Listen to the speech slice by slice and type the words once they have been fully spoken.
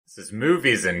This is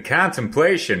Movies in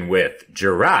Contemplation with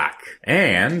Jarokk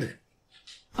and...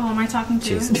 Oh, am I talking to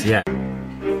Jesus, yeah.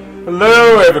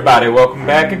 Hello, everybody. Welcome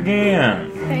back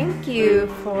again. Thank you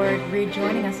for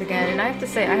rejoining us again. And I have to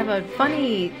say, I have a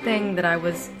funny thing that I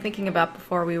was thinking about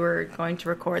before we were going to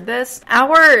record this.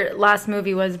 Our last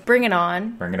movie was Bring It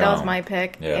On. That was my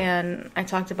pick. Yeah. And I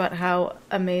talked about how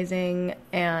amazing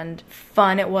and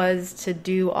fun it was to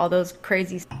do all those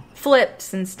crazy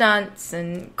flips and stunts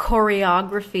and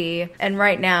choreography. And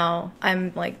right now,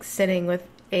 I'm like sitting with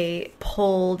a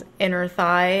pulled inner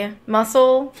thigh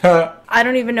muscle. I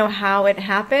don't even know how it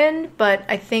happened, but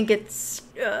I think it's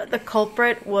the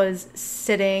culprit was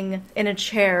sitting in a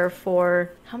chair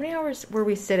for how many hours were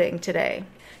we sitting today?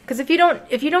 Because if you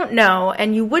don't know,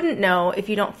 and you wouldn't know if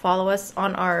you don't follow us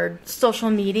on our social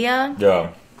media.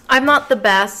 Yeah. I'm not the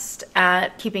best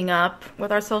at keeping up with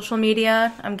our social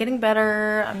media. I'm getting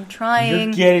better. I'm trying.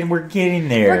 We're getting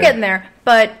there. We're getting there.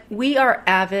 But we are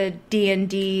avid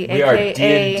D&D, we aka are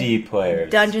D&D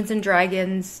players. Dungeons and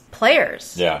Dragons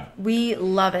players. Yeah. We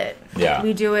love it. Yeah.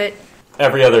 We do it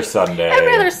every other Sunday.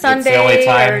 It's the only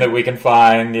time that we can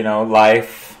find,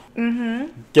 life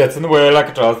gets in the way like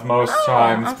it does most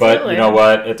times. Absolutely. But you know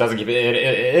what? It doesn't keep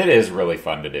it is really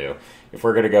fun to do. If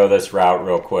we're going to go this route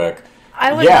real quick.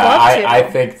 I would love to. I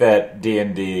think that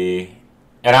D&D,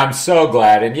 and I'm so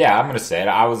glad, and I'm going to say it,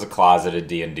 I was a closeted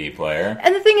D&D player.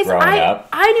 And the thing is,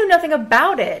 I knew nothing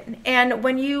about it. And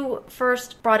when you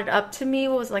first brought it up to me,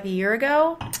 what was it, like a year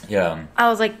ago? Yeah. I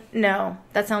was like, no,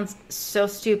 that sounds so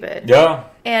stupid. Yeah.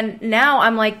 And now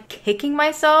I'm like kicking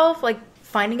myself, like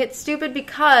finding it stupid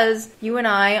because you and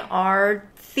I are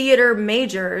theater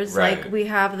majors. Right. Like we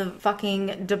have the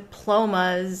fucking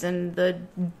diplomas and the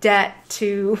debt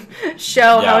to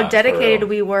show how dedicated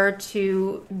we were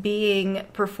to being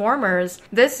performers.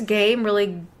 This game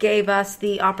really gave us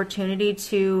the opportunity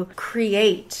to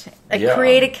create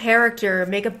a character,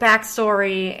 make a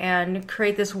backstory, and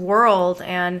create this world.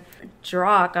 And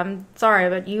Jarokk, I'm sorry,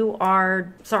 but you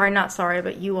are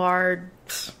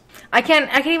I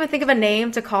can't even think of a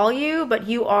name to call you, but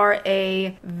you are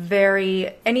any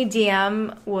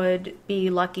DM would be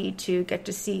lucky to get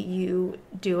to see you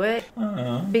do it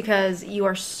because you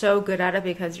are so good at it,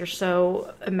 because you're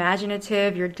so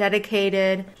imaginative, you're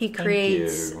dedicated. He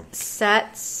creates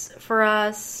sets for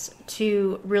us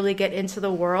to really get into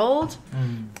the world.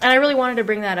 And I really wanted to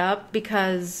bring that up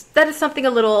because that is something a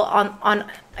little on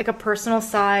like a personal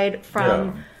side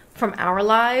from our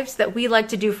lives that we like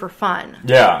to do for fun.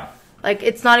 Yeah. Like,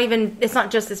 it's not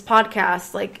just this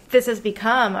podcast. Like, this has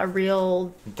become a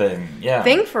real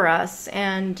thing for us.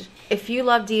 And if you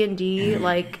love D&D,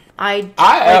 like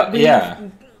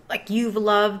you've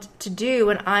loved to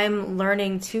do, and I'm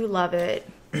learning to love it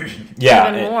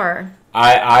even more.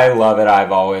 I love it.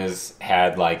 I've always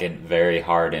had like a very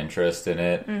hard interest in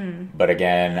it. But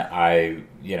again,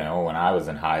 when I was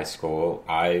in high school,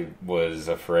 I was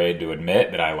afraid to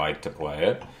admit that I liked to play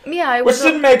it. Yeah, which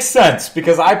didn't make sense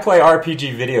because I play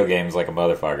RPG video games like a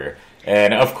motherfucker.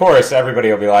 And of course, everybody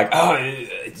will be like, "Oh,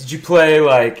 did you play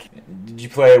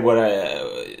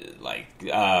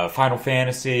Final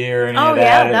Fantasy or any of that?"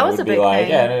 Oh yeah, that was a big thing.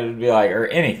 Yeah, and it would be like, or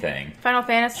anything. Final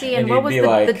Fantasy, and what was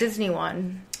the Disney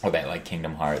one? Oh, that like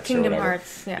Kingdom Hearts. Kingdom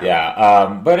Hearts, yeah.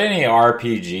 Yeah, but any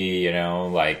RPG,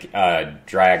 like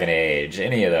Dragon Age,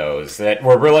 any of those that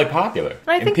were really popular,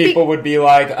 and people would be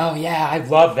like, "Oh yeah, I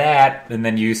love that," and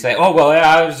then you say, "Oh well, yeah,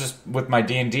 I was just with my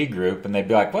D&D group," and they'd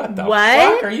be like, "What the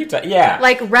fuck are you talking?" Yeah,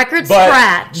 like record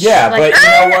scratch. Yeah, like, but you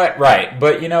know what? Right,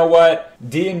 but you know what?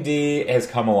 D&D has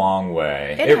come a long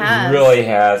way. It really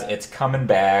has. It's coming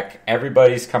back.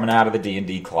 Everybody's coming out of the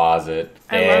D&D closet,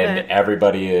 and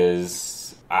everybody is.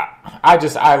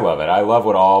 I love it. I love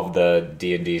what all of the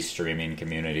D&D streaming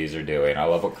communities are doing. I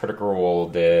love what Critical Role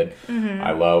did.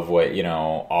 I love what,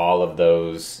 all of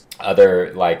those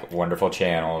other, like, wonderful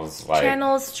channels.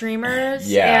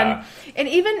 Streamers. Yeah. And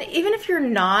even if you're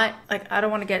not, like, I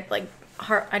don't want to get, like,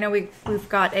 I know we've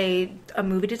got a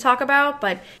movie to talk about,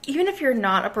 but even if you're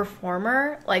not a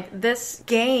performer, like this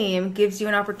game gives you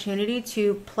an opportunity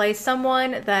to play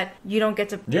someone that you don't get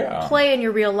to play in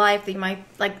your real life. That you might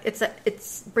like.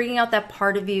 It's bringing out that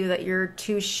part of you that you're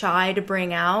too shy to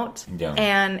bring out,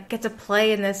 and get to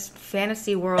play in this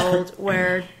fantasy world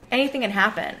where anything can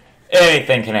happen.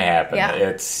 Anything can happen. Yeah.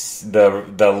 It's the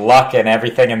luck and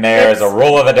everything in there is a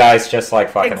roll of the dice, just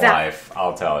like fucking life.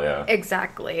 I'll tell you.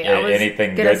 Exactly.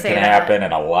 Anything good can happen,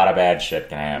 and a lot of bad shit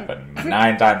can happen.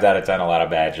 9 times out of 10, a lot of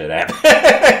bad shit happens.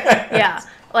 Yeah.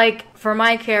 Like, for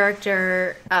my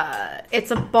character,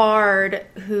 it's a bard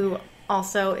who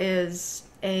also is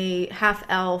a half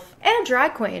elf, and a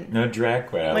drag queen. No drag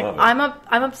queen. I love it.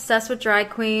 I'm obsessed with drag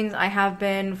queens. I have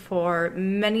been for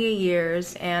many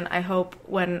years, and I hope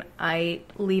when I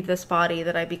leave this body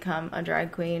that I become a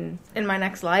drag queen in my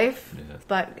next life. Yeah.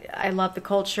 But I love the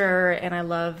culture, and I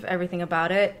love everything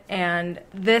about it. And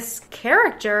this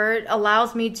character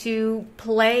allows me to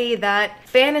play that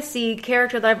fantasy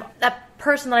character that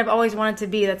person that I've always wanted to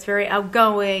be, that's very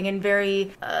outgoing and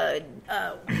very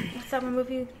what's that one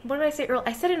movie? What did I say earlier?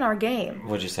 I said it in our game.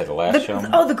 What'd you say, The Last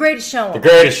Showman? Oh, The Greatest Showman. The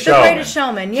Greatest Showman. The Greatest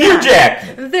Showman, yeah. Hugh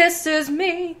Jackman. This is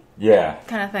me. Yeah.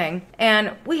 Kind of thing.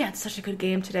 And we had such a good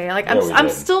game today. Like, I'm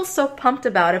still so pumped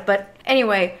about it, but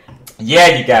anyway. Yeah,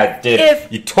 you guys did.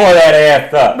 You tore that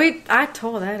ass up. I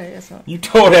tore that ass up. You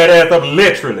tore that ass up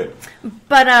literally.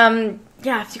 But,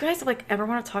 yeah, if you guys ever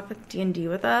want to talk with D&D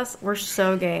with us, we're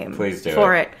so game. Please do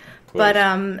for it. Please.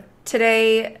 But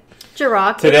today,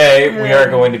 Jarokk. Today we are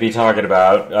going to be talking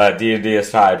about D&D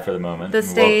aside for the moment. The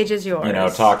stage is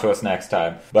yours. Talk to us next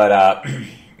time. But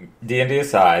D&D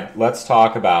aside, let's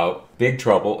talk about Big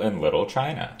Trouble in Little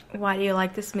China. Why do you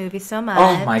like this movie so much?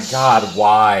 Oh my God,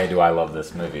 why do I love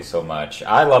this movie so much?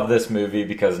 I love this movie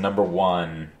because number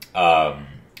one,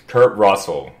 Kurt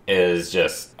Russell is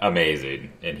just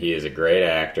amazing, and he is a great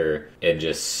actor and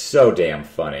just so damn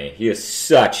funny. He is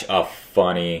such a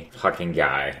funny fucking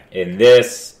guy. In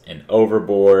this, and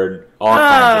Overboard, all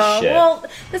kinds of shit. Well,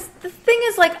 the thing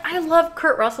is, I love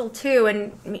Kurt Russell too,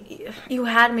 and you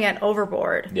had me at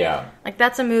Overboard. Yeah.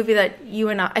 That's a movie that you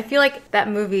and I feel like that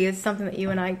movie is something that you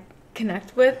and I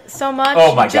connect with so much.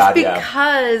 Oh my God, just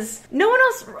because no one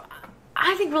else,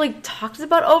 I think, really talks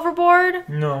about Overboard.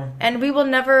 No. And we will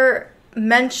never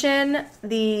mention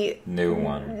the new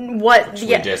one. What?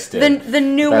 We just did. The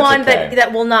new That's one okay.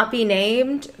 that will not be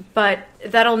named, but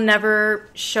that'll never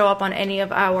show up on any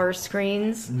of our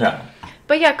screens. No.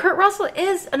 But yeah, Kurt Russell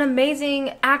is an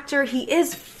amazing actor. He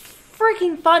is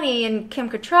freaking funny, and Kim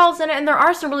Cattrall's in it, and there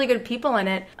are some really good people in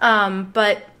it.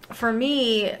 But for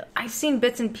me, I've seen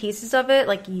bits and pieces of it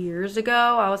years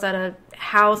ago. I was at a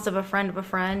house of a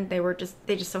friend. They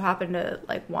just so happened to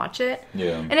watch it.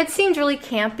 Yeah. And it seemed really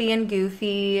campy and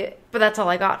goofy, but that's all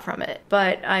I got from it.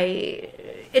 But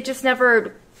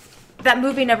that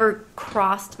movie never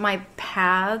crossed my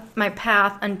path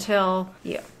until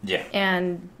you. Yeah.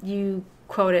 And you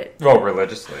quote it. Oh,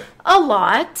 religiously. A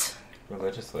lot.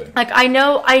 Religiously. I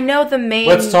know the main.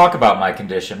 Let's talk about my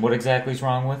condition. What exactly is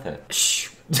wrong with it? Shh.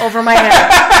 Over my head.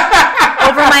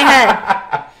 Over my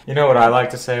head. You know what I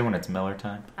like to say when it's Miller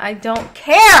time? I don't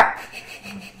care.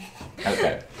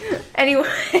 Okay. Anyway.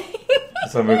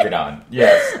 So moving on.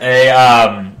 Yes.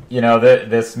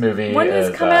 This movie. When did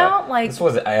this come out? This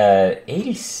was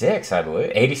 86, I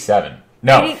believe. 87.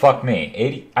 No, fuck me.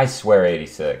 80. I swear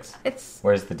 86.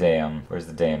 Where's the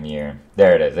damn year?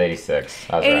 There it is. 86.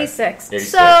 I was 86. Right.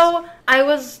 86. So I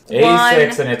was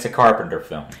 86, and it's a Carpenter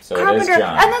film. So it is John.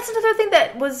 And that's another thing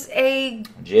that was a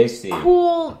JC.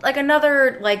 Cool,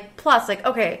 another plus.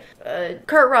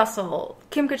 Kurt Russell,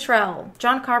 Kim Cattrall,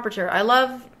 John Carpenter. I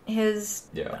love his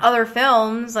other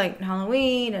films like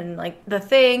Halloween and The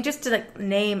Thing, just to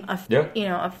name a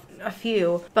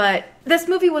few. But this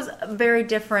movie was very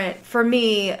different for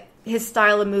me. His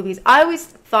style of movies. I always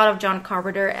thought of John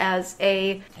Carpenter as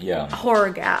a horror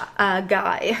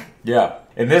guy. Yeah,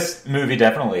 and this movie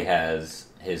definitely has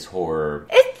his horror.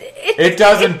 It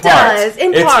does in parts.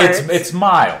 Parts. It's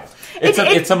mild.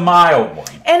 It's a mild one.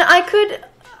 And I could.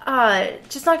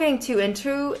 Just not getting too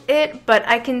into it, but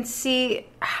I can see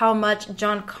how much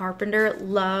John Carpenter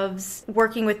loves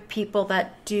working with people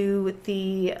that do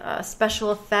the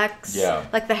special effects. Yeah.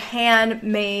 The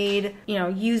handmade,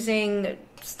 using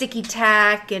sticky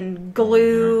tack and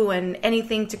glue and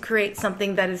anything to create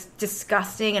something that is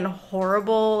disgusting and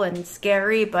horrible and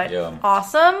scary, but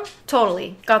awesome.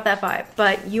 Totally got that vibe.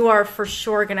 But you are for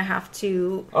sure gonna have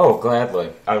to gladly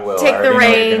I will take the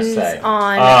reins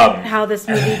on how this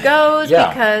movie goes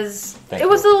because it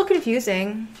was a little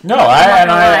confusing. No,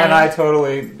 I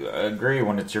totally agree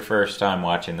when it's your first time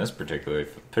watching this particular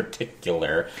film.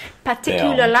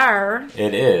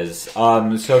 It is.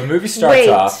 So the movie starts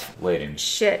off waiting.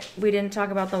 Shit, we didn't talk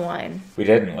about the wine. We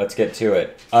didn't. Let's get to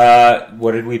it.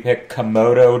 What did we pick?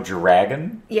 Komodo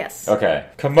Dragon? Yes. Okay.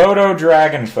 Komodo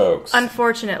Dragon, folks.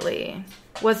 Unfortunately,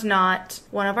 was not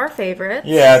one of our favorites.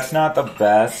 Yeah, it's not the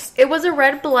best. It was a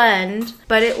red blend,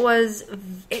 but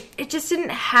it just didn't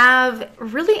have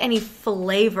really any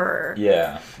flavor.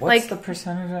 Yeah. What's the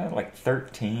percentage of it?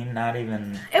 13? Not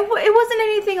even... It wasn't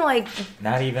anything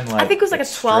Not even I think it was a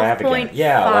 12.5.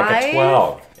 Yeah, a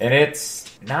 12. And it's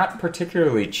not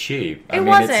particularly cheap. It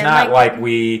wasn't. It's not like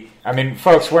we... I mean,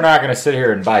 folks, we're not going to sit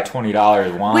here and buy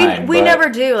 $20 wine. We never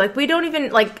do. Like, we don't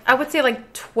even, like, I would say,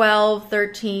 like, 12,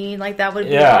 13, like, that would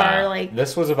be our, like...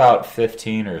 This was about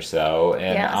 15 or so,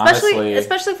 and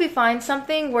especially if we find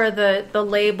something where the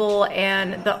label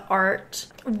and the art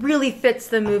really fits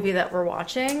the movie that we're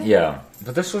watching. Yeah.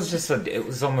 But this was just it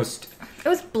was almost... It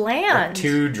was bland. Like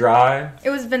too dry. It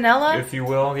was vanilla. If you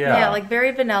will, yeah. Yeah, like very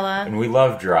vanilla. And we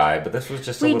love dry, but this was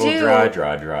just a little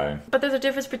dry. But there's a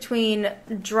difference between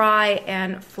dry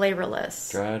and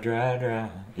flavorless. Dry.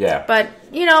 Yeah. But,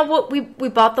 you know, what we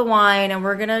bought the wine and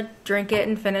we're going to drink it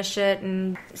and finish it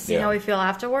and see how we feel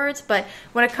afterwards. But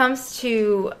when it comes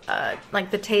to,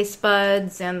 like, the taste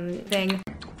buds and thing.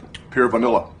 Pure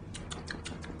vanilla.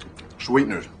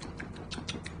 Sweeteners.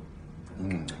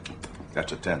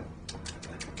 That's a 10.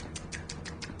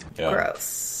 Yeah.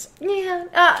 Gross. Yeah.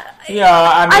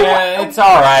 I mean, it's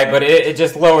all right, but it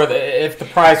just lowered. If the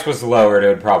price was lowered, it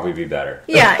would probably be better.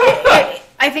 Yeah,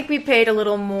 I think we paid a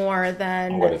little more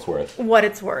than what it's worth.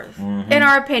 Mm-hmm. In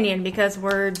our opinion, because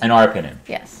we're in our opinion.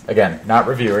 Yes. Again, not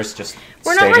reviewers.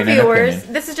 We're not reviewers.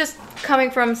 This is just coming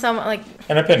from someone like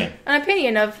an opinion. An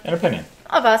opinion of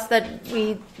us that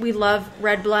we love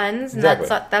red blends, and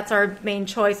exactly. that's our main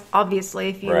choice.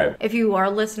 Obviously, if you are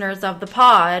listeners of the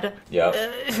pod,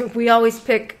 we always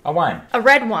pick a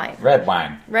red wine, red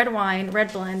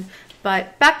blend.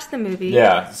 But back to the movie.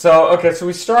 Yeah. So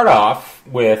we start off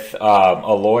with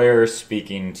a lawyer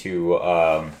speaking to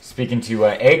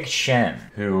Egg Shen,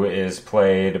 who is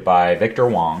played by Victor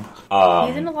Wong.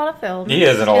 He's in a lot of films. He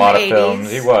is in a lot of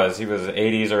films. He was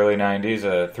 80s, early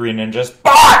 90s. Three Ninjas.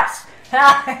 Boss!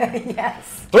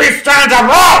 Yes. 3 strands of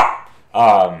rope!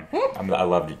 I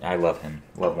love him.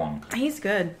 Love Wong. He's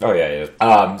good. Oh yeah, he is.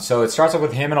 So it starts off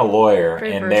with him and a lawyer,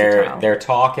 and they're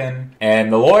talking,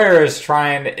 and the lawyer is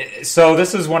trying. So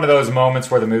this is one of those moments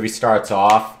where the movie starts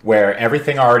off where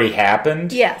everything already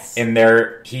happened. Yes. And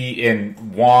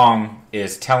Wong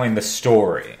is telling the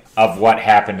story of what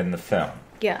happened in the film.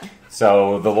 Yeah.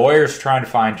 So the lawyer's trying to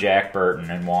find Jack Burton,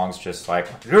 and Wong's just like,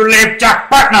 "You leave Jack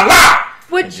Burton alone!"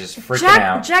 Which just freaking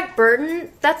out. Jack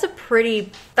Burton, that's a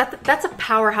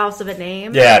powerhouse of a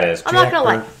name. Yeah, it is. I'm not gonna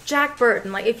lie, Jack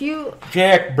Burton. Like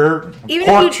Jack Burton,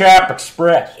 Pork Chop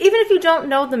Express. Even if you don't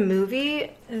know the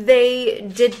movie, they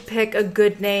did pick a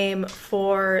good name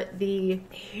for the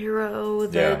hero,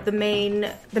 the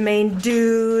main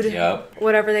dude,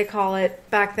 whatever they call it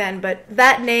back then. But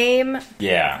that name, and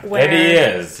he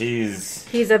is.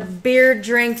 He's a beer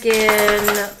drinking.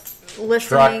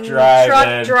 Truck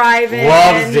driving,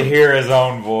 loves to hear his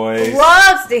own voice.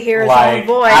 I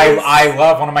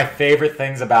love, one of my favorite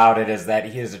things about it is that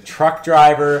he is a truck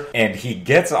driver and he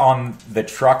gets on the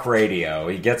truck radio.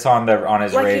 He gets on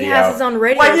his radio. He has his own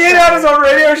radio show. He has his own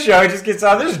radio show. He just gets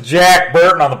on. This is Jack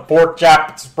Burton on the Pork Chop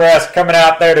Express coming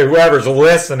out there to whoever's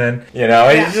listening. You know,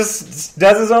 he just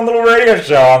does his own little radio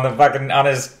show on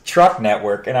his truck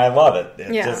network, and I love it.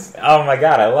 Just, oh my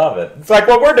god, I love it. It's like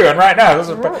what we're doing right now.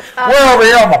 We're over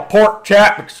here on the Pork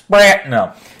Chop Express.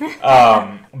 No.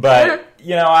 But,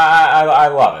 you know, I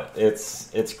love it.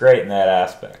 It's great in that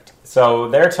aspect. So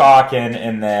they're talking,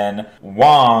 and then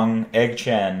Wong, Egg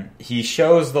Chen, he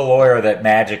shows the lawyer that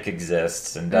magic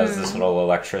exists and does this little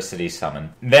electricity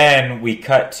summon. Then we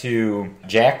cut to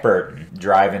Jack Burton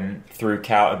driving through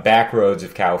back roads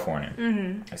of California.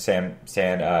 San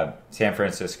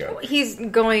Francisco. He's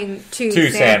going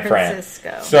to San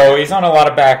Francisco. So he's on a lot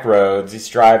of back roads. He's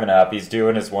driving up. He's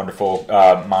doing his wonderful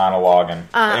monologuing.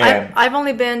 I've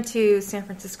only been to San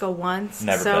Francisco once.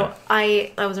 Never been.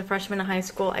 I was a freshman in high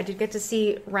school. I did get to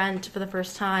see Rent for the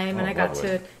first time, and I got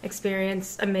to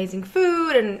experience amazing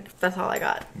food, and that's all I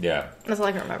got. Yeah. That's all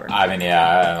I can remember. I mean,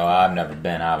 I've never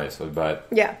been, obviously, but...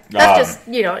 Yeah. That's just,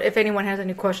 you know, if anyone has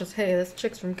any questions, hey, this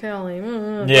chick's from Cali.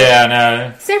 Yeah,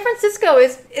 no. San Francisco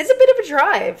is a bit of a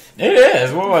drive. It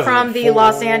is. What was from the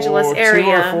Los Angeles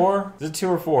area. 2 or 4? Is it 2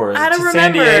 or 4? I don't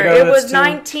remember. It was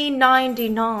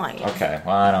 1999. Okay,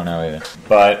 well, I don't know either.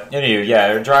 But anyway,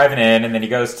 they're driving in, and then he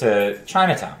goes to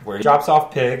Chinatown, where he drops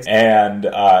off pigs, and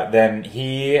then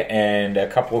he and a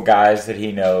couple of guys that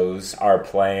he knows are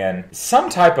playing some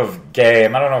type of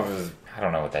game. I don't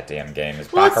know what that damn game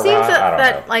is. Well, Baccarat? It seems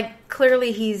that like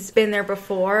clearly he's been there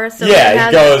before, so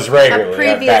he goes regularly. A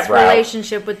previous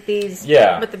relationship with these,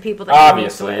 with the people that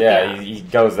obviously, he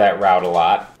goes that route a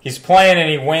lot. He's playing and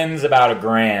he wins about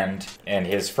 $1,000, and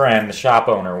his friend, the shop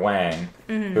owner Wang,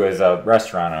 who is a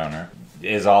restaurant owner,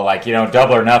 is all like,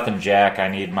 double or nothing, Jack. I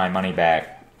need my money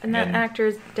back. And that actor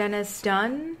is Dennis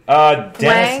Dunn?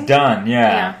 Dennis Dunn,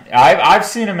 yeah. I've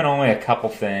seen him in only a couple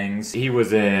things. He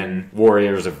was in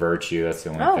Warriors of Virtue. That's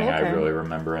the only thing I really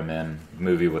remember him in.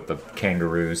 Movie with the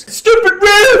kangaroos. Stupid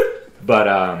Ruth!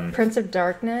 But Prince of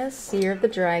Darkness, Year of the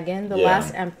Dragon, The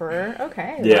Last Emperor.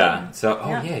 Okay. Yeah. Well, so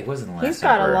he was in The Last Emperor. He's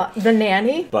got a lot. The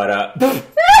Nanny. But The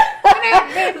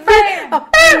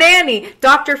Nanny.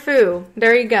 Dr. Fu.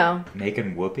 There you go.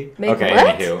 Making Whoopi? Okay,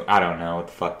 what? Anywho, I don't know what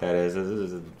the fuck that is. This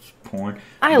is porn.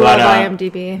 I love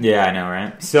IMDb. Yeah, I know,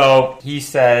 right? So he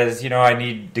says, I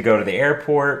need to go to the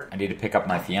airport. I need to pick up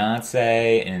my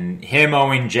fiance. And him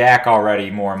owing Jack already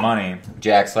more money,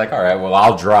 Jack's like, all right, well,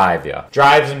 I'll drive you.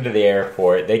 Drives him to the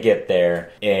airport. They get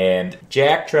there. And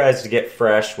Jack tries to get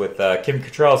fresh with Kim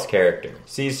Cattrall's character.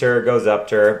 Sees her, goes up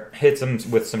to her, hits him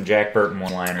with some Jack Burton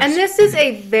one-liners. And this is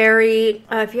a very,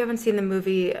 if you haven't seen the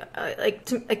movie,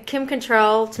 Kim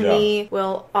Cattrall, to me,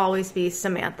 will always be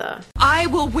Samantha. I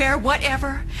will wear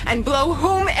whatever and blow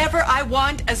whomever I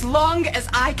want as long as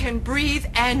I can breathe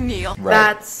and kneel. Right.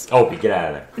 That's... Opie, get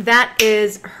out of there. That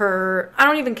is her... I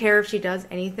don't even care if she does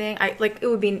anything. I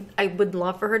would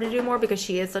love for her to do more because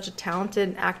she is such a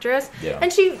talented actress. Yeah.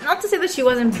 And she... Not to say that she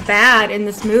wasn't bad in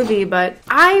this movie, but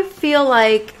I feel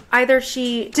like either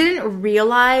she didn't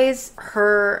realize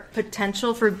her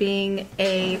potential for being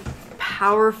a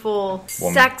powerful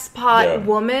sex pot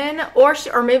woman, or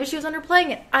maybe she was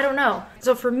underplaying it. I don't know.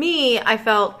 So for me, I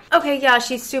felt, okay, yeah,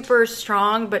 she's super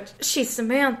strong, but she's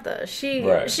Samantha.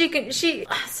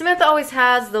 Samantha always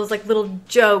has those little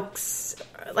jokes,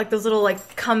 those little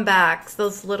comebacks,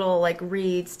 those little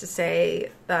reads to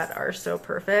say that are so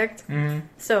perfect. Mm-hmm.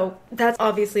 So that's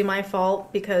obviously my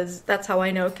fault because that's how I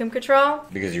know Kim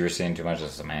Cattrall. Because you were seeing too much of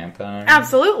Samantha?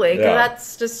 Absolutely, because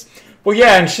that's just... Well,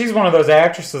 yeah, and she's one of those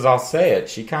actresses, I'll say it.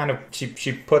 She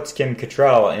she puts Kim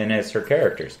Cattrall in as her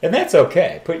characters. And that's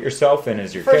okay. Put yourself in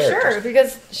as your characters. For sure,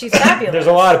 because she's fabulous. There's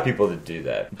a lot of people that do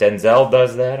that. Denzel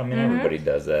does that. I mean, everybody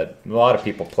does that. A lot of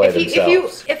people play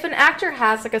themselves. If an actor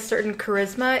has a certain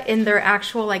charisma in their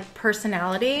actual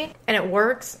personality, and it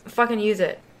works, fucking use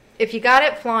it. If you got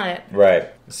it, flaunt it. Right.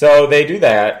 So they do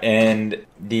that, and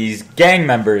these gang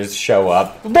members show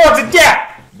up.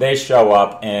 They show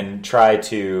up and try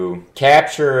to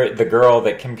capture the girl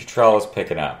that Kim Cattrall is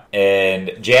picking up.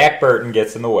 And Jack Burton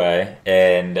gets in the way.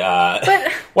 And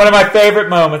one of my favorite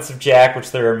moments of Jack,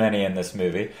 which there are many in this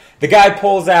movie, the guy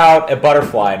pulls out a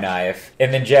butterfly knife,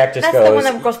 and then Jack just goes... The one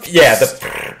that goes... Yeah,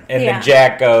 then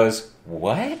Jack goes,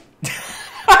 what? He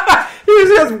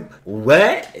just goes,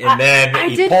 what? And then I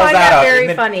he did pulls find out that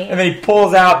very funny. And then he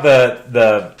pulls out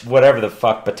the whatever the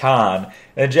fuck baton,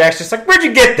 and Jack's just like, where'd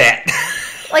you get that?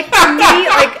 For me,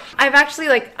 I've actually,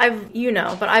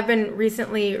 but I've been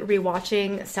recently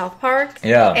rewatching South Park.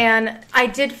 Yeah. And I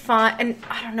did find, and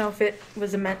I don't know if it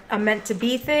was a meant to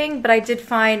be thing, but I did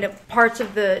find parts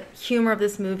of the humor of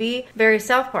this movie very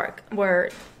South Park, where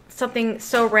something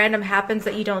so random happens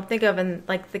that you don't think of, and,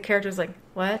 the character's like,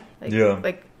 what?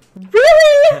 Really?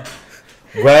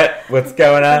 What's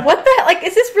going on? What the,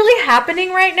 is this really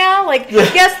happening right now?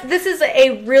 Yes, this is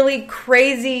a really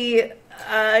crazy...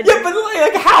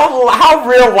 but how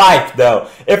real life though?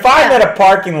 If I'm at a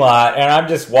parking lot and I'm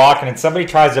just walking and somebody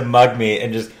tries to mug me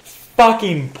and just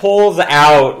fucking pulls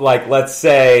out, let's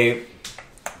say,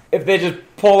 if they just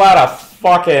pull out a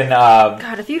fucking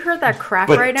God, if you heard that crack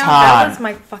baton, right now, that was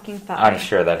my fucking thigh. I'm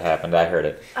sure that happened. I heard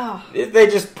it. Oh. If they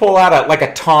just pull out a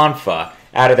tonfa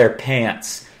out of their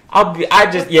pants,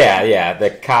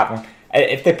 the cop one.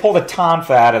 If they pulled a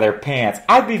tonfa out of their pants,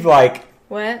 I'd be like,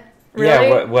 what? Really?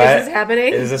 Yeah, what? Is this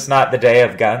happening? Is this not the day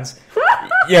of guns? Not.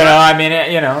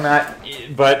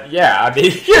 But yeah, I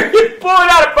mean, you're pulling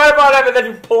out a butterfly and then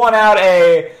you're pulling out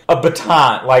a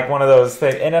baton, one of those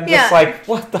things, and I'm just like,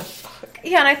 what the fuck?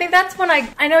 Yeah, and I think that's when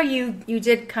I know you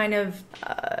did kind of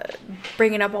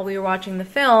bring it up while we were watching the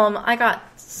film. I got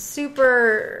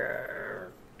super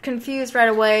confused right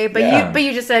away, but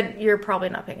you just said you're probably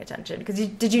not paying attention because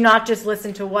did you not just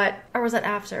listen to what, or was that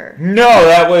after? No,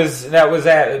 that was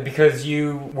because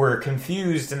you were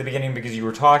confused in the beginning because you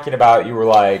were talking about, you were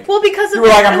like,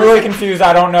 I'm really confused,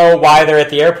 I don't know why they're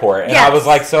at the airport, and I was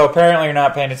like, so apparently you're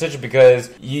not paying attention because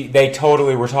they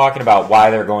totally were talking about why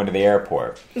they're going to the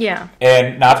airport. Yeah.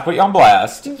 And not to put you on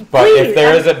blast, but if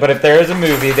there is a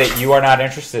movie that you are not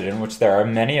interested in, which there are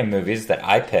many movies that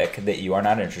I pick that you are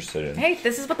not interested in. Hey,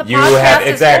 this is what the podcast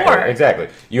is for. Exactly.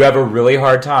 You have a really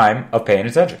hard time of paying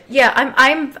attention. Yeah,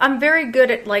 I'm very good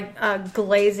at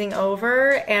glazing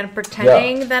over and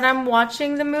pretending that I'm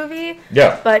watching the movie.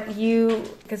 Yeah. But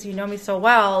because you know me so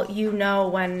well, you know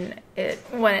when it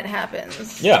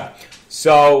happens. Yeah.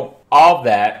 So all of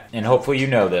that, and hopefully you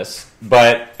know this,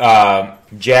 but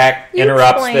Jack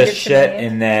interrupts this shit,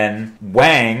 and then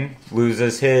Wang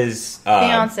loses his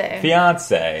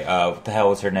fiance. What the hell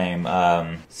was her name?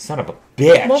 Son of a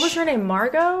bitch. What was her name?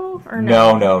 Margot? Or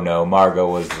no. Margot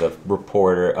was the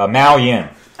reporter. Mao Yin.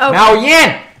 Okay. Mao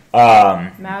Yin.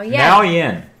 Mao Yin. Mao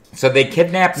Yin. So they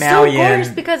kidnap Mao Yin. So gorgeous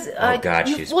because oh god,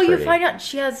 she's pretty. You find out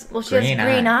she has green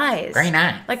eyes. Green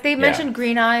eyes. Like they mentioned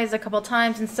green eyes a couple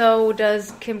times, and so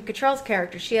does Kim Cattrall's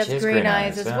character. She has green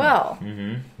eyes as well.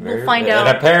 Mm-hmm. We'll find out.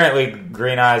 And apparently,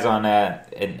 green eyes on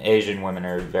in Asian women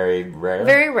are very rare.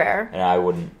 Very rare. And I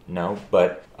wouldn't know,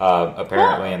 but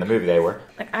apparently in the movie they were.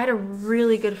 Like I had a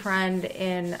really good friend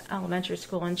in elementary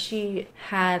school, and she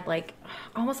had like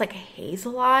almost like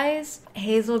hazel eyes.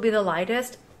 Hazel would be the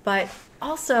lightest, but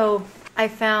also I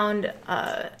found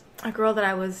a girl that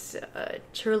I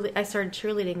started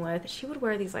cheerleading with. She would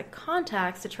wear these like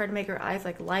contacts to try to make her eyes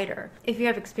like lighter. If you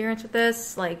have experience with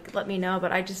this, like let me know.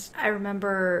 But I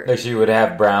remember like she would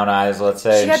have brown eyes, let's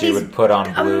say, and she would put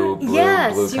on blue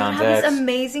contacts. You have these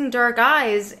amazing dark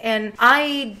eyes, and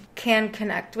I can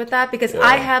connect with that because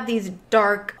I have these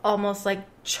dark, almost like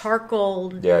charcoal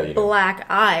black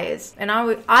eyes, and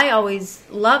I always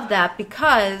loved that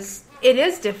because it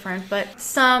is different, but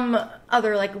some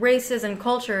other like races and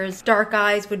cultures, dark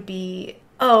eyes would be,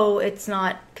 it's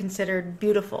not considered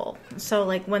beautiful. So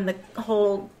like when the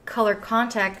whole color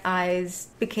contact eyes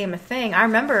became a thing, I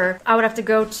remember I would have to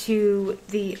go to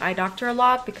the eye doctor a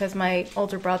lot because my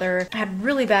older brother had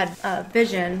really bad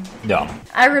vision. Yeah.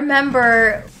 I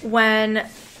remember when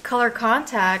color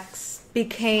contacts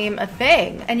became a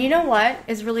thing. And you know what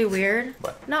is really weird?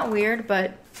 What? Not weird,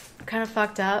 but kind of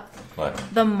fucked up. What?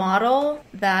 The model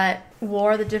that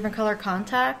wore the different color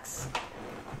contacts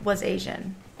was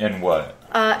Asian. In what?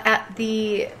 At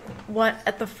the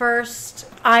first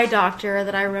eye doctor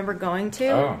that I remember going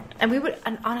to,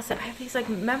 and honestly, I have these like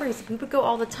memories. We would go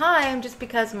all the time just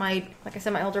because like I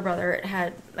said, my older brother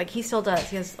had like he still does.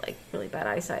 He has like really bad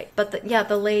eyesight. But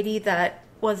the lady that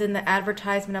was in the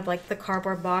advertisement of like the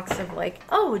cardboard box of like,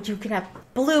 you can have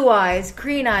blue eyes,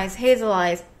 green eyes, hazel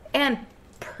eyes, and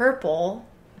purple.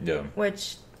 Yeah.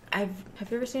 Which have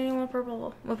you ever seen anyone with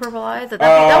purple eyes? That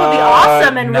would be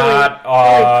awesome and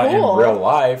really cool. In real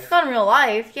life. Not in real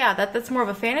life. Yeah, that's more of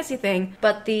a fantasy thing.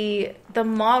 But the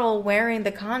model wearing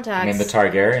the contacts. I mean, the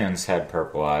Targaryens had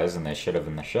purple eyes, and they should have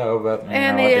in the show, but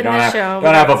they don't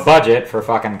have a budget for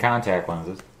fucking contact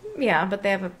lenses. Yeah, but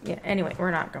they have anyway,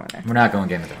 we're not going there. We're not going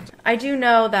Game of Thrones. I do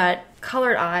know that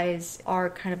colored eyes are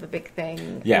kind of a big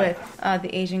thing with the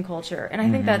Asian culture, and I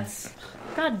think that's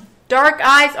dark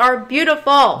eyes are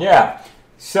beautiful. Yeah.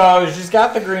 So she's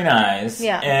got the green eyes.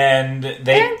 Yeah. And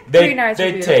they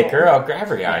take her.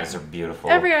 Every eyes are beautiful.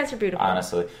 Every eyes are beautiful.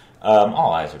 Honestly.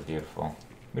 All eyes are beautiful.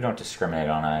 We don't discriminate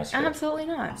on eyes here. Absolutely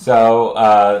not.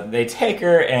 So they take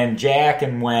her, and Jack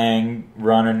and Wang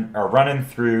are running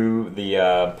through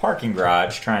the parking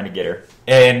garage trying to get her.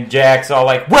 And Jack's all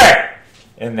like, "Where?"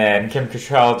 And then Kim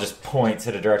Cattrall just points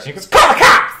at a direction. He goes, "Call the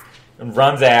cops!" And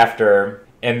runs after her.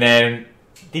 And then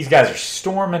these guys are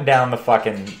storming down the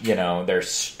fucking, they're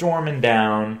storming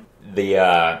down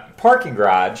the parking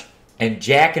garage. And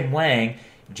Jack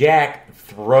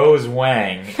throws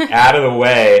Wang out of the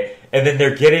way. And then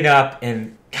they're getting up,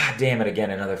 and god damn it, again,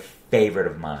 another favorite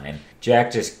of mine.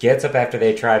 Jack just gets up after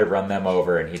they try to run them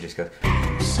over, and he just goes,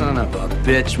 "Son of a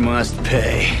bitch must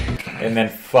pay." And then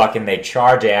fucking they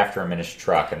charge after him in his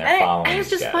truck, and they're following him. And it's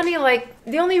just funny, like,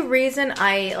 the only reason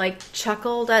I, like,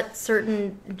 chuckled at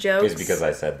certain jokes is because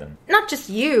I said them. Not just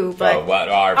you, but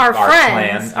our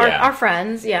friends. Clan, our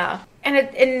friends, yeah.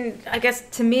 And I guess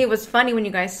to me it was funny when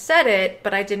you guys said it,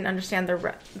 but I didn't understand the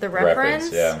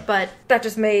reference. Yeah. But that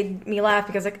just made me laugh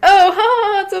because like,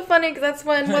 that's so funny because that's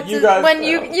when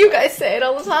you guys say it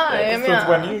all the time. That's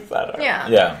when you said it. Yeah.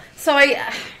 Yeah. So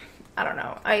I don't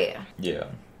know. Yeah.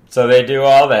 So they do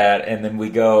all that, and then we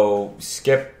go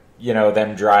skip.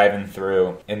 Them driving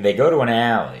through, and they go to an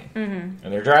alley, and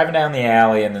they're driving down the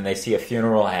alley, and then they see a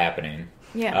funeral happening.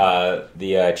 Yeah.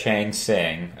 The Chang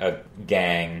Sing, a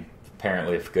gang.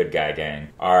 Apparently a good guy gang,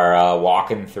 are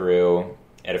walking through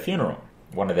at a funeral.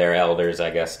 One of their elders, I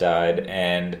guess, died,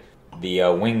 and the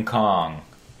Wing Kong,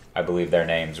 I believe their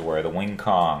names were, the Wing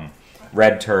Kong,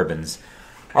 red turbans,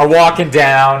 are walking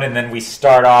down, and then we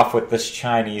start off with this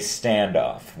Chinese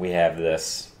standoff. We have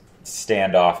this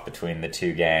standoff between the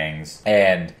two gangs,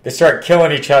 and they start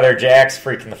killing each other. Jack's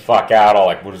freaking the fuck out, all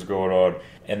like, what is going on?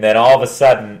 And then all of a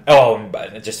sudden,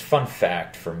 just fun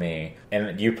fact for me,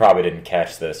 and you probably didn't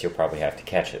catch this, you'll probably have to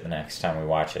catch it the next time we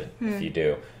watch it, if you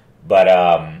do. But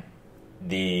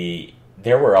the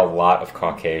there were a lot of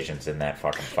Caucasians in that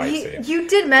fucking fight scene. You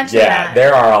did mention that. Yeah,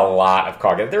 there are a lot of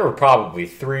Caucasians. There were probably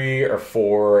 3 or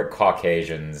 4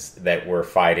 Caucasians that were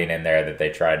fighting in there that they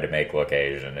tried to make look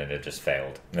Asian, and it just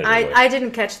failed. I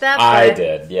didn't catch that. I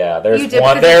did, yeah. There is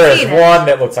one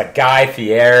that looks like Guy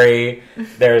Fieri.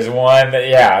 There's one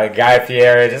that, Guy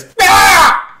Fieri just...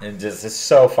 And just, it's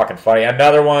so fucking funny.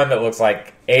 Another one that looks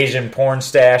like Asian porn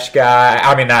stash guy.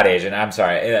 I mean, not Asian, I'm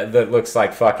sorry. That looks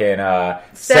like fucking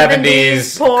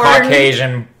 70s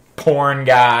Caucasian porn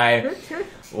guy.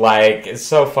 Like, it's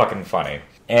so fucking funny.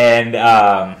 And,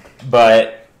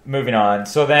 but, moving on.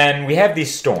 So then we have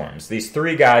these storms. These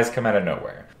 3 guys come out of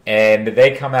nowhere. And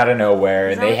they come out of nowhere,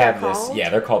 and they have this...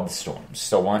 Yeah, they're called the storms.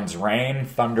 So one's rain,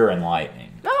 thunder, and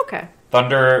lightning. Oh, okay.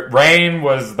 Rain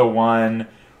was the one...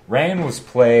 Rain was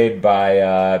played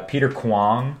by Peter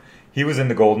Kwong. He was in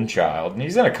The Golden Child, and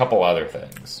he's in a couple other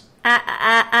things.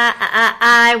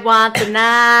 I want the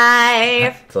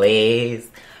knife. Please.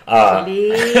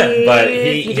 Please. But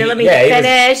you didn't let me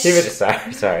finish. He was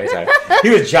sorry. He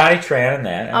was Johnny Tran in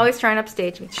that. Always trying to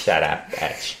upstage me. Shut up,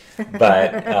 bitch.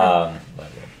 But, I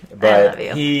love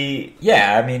you.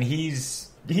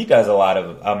 He does a lot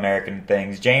of American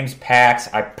things. James Pax,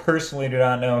 I personally do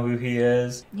not know who he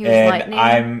is. He was Lightning.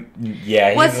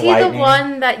 Was he Lightning. The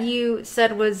one that you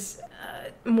said was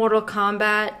Mortal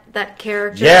Kombat? That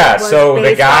character? Yeah, so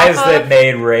the guys that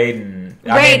made Raiden.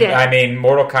 I mean,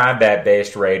 Mortal Kombat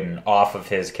based Raiden off of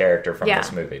his character from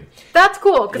this movie. That's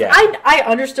cool, because I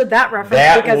understood that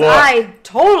reference because I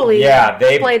totally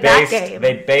played that game.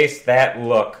 They based that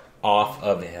look off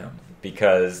of him.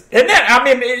 Because, and then, I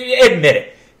mean, admit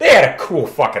it, they had a cool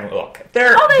fucking look.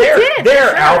 Their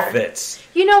outfits.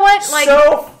 You know what? Like,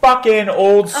 so fucking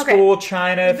old school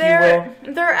China, if you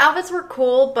will. Their outfits were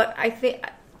cool, but I think,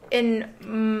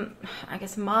 I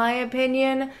guess my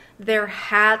opinion, their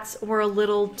hats were a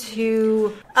little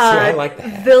too I like the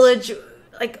hats.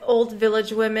 Old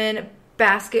village women.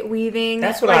 Basket weaving.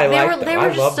 That's what I like. They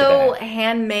were just so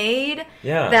handmade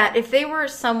that if they were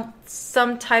some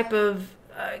type of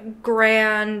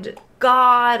grand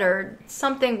god or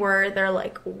something where they're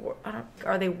like,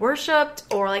 are they worshipped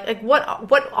or like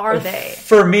what are they?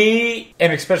 For me,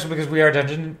 and especially because we are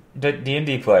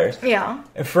D&D players. Yeah.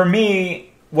 For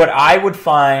me, what I would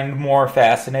find more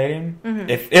fascinating,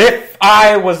 if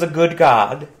I was a good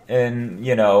god and,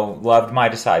 loved my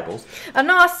disciples. An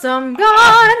awesome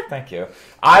god! Thank you.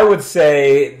 I would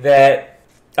say that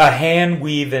a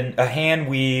hand-weaved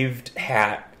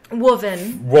hat.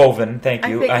 Woven, thank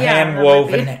you. A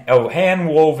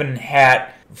hand-woven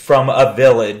hat from a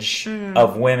village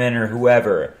of women or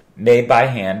whoever, made by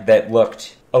hand, that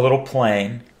looked a little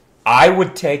plain. I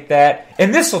would take that,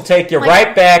 and this will take you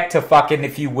right back to fucking,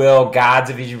 if you will, gods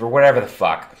of Egypt or whatever the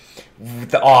fuck,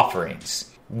 the offerings.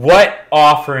 What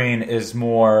offering is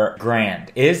more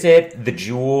grand? Is it the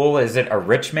jewel? Is it a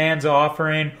rich man's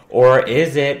offering? Or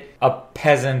is it a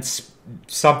peasant's,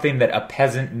 something that a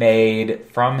peasant made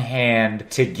from hand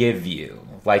to give you?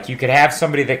 Like, you could have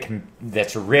somebody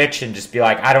that's rich and just be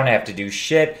like, I don't have to do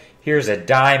shit. Here's a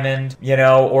diamond,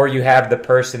 or you have the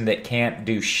person that can't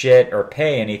do shit or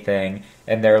pay anything,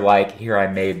 and they're like, here, I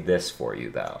made this for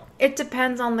you, though. It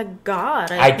depends on the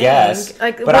god, I think. Guess.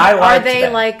 But are they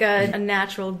that. Like a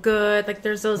natural good? Like,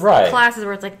 there's those classes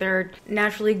where it's like they're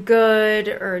naturally good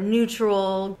or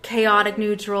neutral, chaotic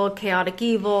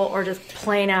evil, or just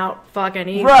plain out fucking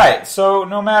evil. Right. So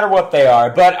no matter what they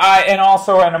are, and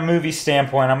also in a movie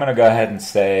standpoint, I'm going to go ahead and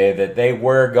say that they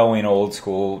were going old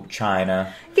school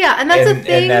China. Yeah, and that's the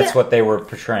thing. And that's what they were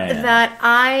portraying. That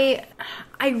I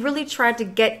really tried to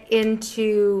get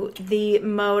into the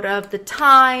mode of the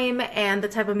time and the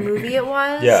type of movie it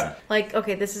was. Yeah. Like,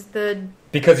 okay, this is the...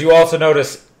 Because you also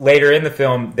notice later in the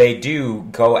film, they do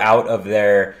go out of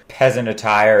their peasant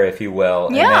attire, if you will,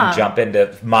 and then jump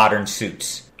into modern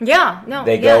suits. Yeah, no.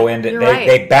 They go into...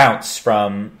 They bounce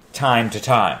from time to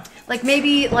time. Like,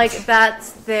 maybe, like,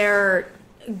 that's their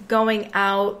going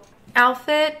out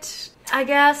outfit... I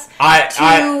guess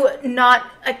not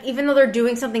like, even though they're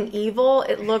doing something evil,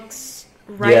 it looks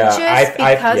righteous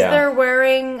because they're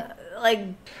wearing like.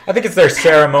 I think it's their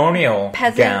ceremonial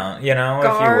gown, garbs.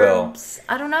 If you will.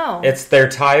 I don't know. It's their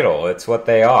title. It's what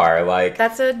they are. Like,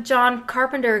 that's a John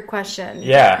Carpenter question.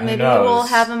 Yeah, maybe we'll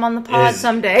have him on the pod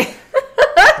someday.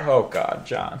 Oh God,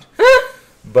 John.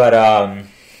 But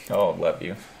love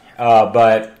you.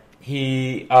 But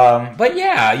he. But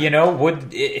yeah,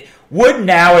 would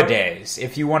nowadays,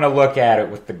 if you want to look at it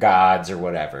with the gods or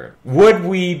whatever, would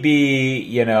we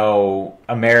be,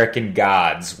 American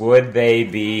gods? Would they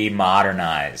be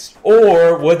modernized?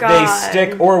 Or would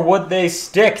they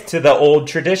stick to the old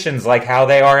traditions like how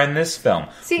they are in this film?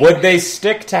 Would they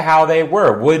stick to how they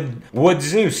were? Would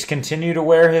Zeus continue to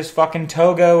wear his fucking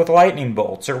toga with lightning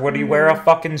bolts, or would he wear a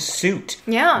fucking suit?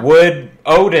 Yeah. Would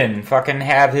Odin fucking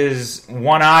have his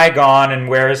one eye gone and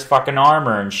wear his fucking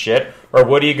armor and shit? Or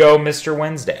would he go Mr.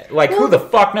 Wednesday? Who the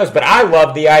fuck knows? But I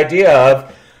love the idea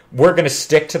of we're going to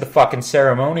stick to the fucking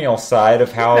ceremonial side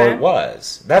of how it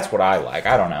was. That's what I like.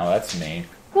 I don't know. That's me.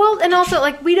 Well, and also,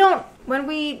 when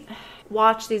we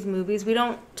watch these movies, we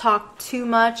don't talk too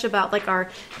much about, our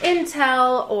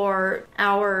intel or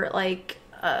our,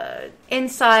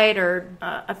 insight or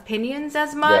opinions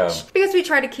as much. Because we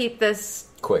try to keep this...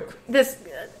 quick.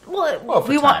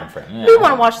 We want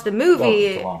to watch the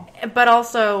movie, but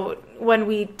also when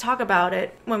we talk about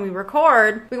it, when we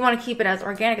record, we want to keep it as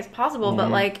organic as possible.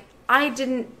 Mm-hmm. But I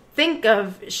didn't think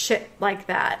of shit like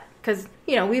that because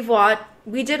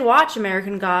we did watch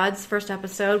American Gods first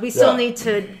episode. We still need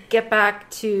to get back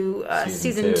to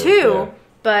season 2, yeah.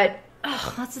 But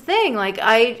that's the thing.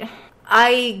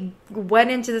 I went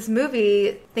into this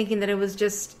movie thinking that it was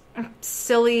just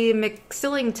silly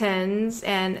McSillingtons,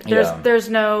 and there's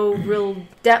no real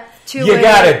depth to it.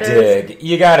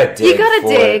 You gotta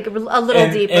dig a little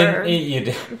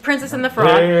deeper. Princess and the Frog.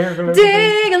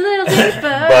 Dig a little deeper.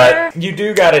 But you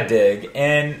do gotta dig,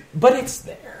 but it's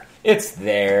there. It's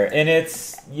there, and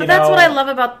it's But that's what I love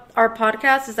about our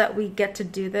podcast is that we get to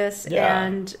do this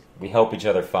and. We help each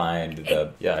other find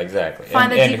the exactly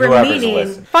find the deeper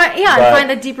meaning. Find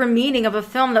the deeper meaning of a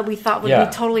film that we thought would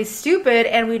be totally stupid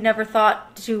and we'd never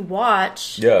thought to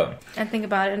watch. Yeah, and think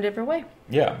about it in a different way.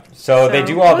 Yeah, so they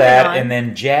do all that, and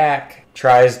then Jack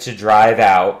tries to drive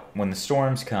out when the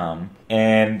storms come,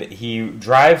 and he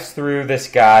drives through this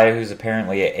guy who's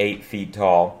apparently 8 feet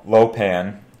tall,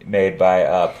 Lopan, played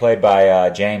by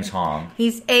James Hong.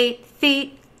 He's 8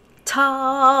 feet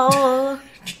tall.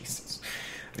 Jesus.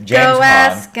 James Go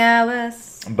ask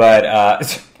Alice. But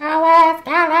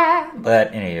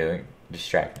anyway,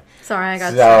 distracted. Sorry, I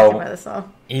got distracted by this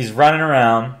song. He's running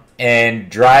around and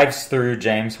drives through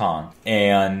James Hong,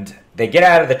 and they get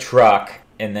out of the truck,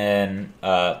 and then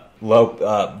David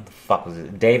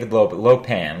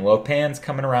Lopan. Lopan's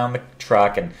coming around the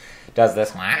truck and does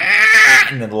this,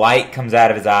 and then light comes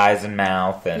out of his eyes and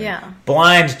mouth and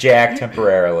blinds Jack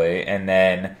temporarily, and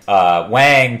then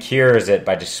Wang cures it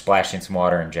by just splashing some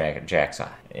water in Jack's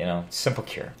eye. Simple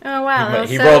cure. Oh wow!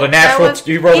 He rolled a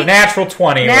natural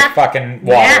 20 with fucking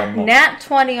water. Nat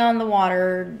 20 on the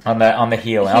water. On the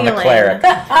healing. On the cleric.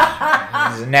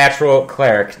 He's a natural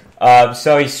cleric.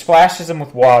 So he splashes him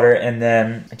with water, and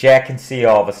then Jack can see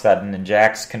all of a sudden, and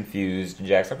Jack's confused, and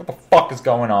Jack's like, what the fuck is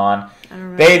going on?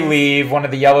 They leave. One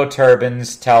of the yellow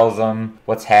turbans tells them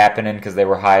what's happening because they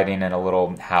were hiding in a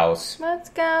little house. What's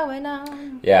going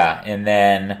on? Yeah, and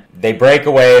then they break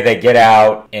away, they get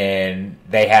out, and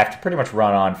they have to pretty much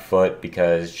run on foot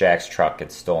because Jack's truck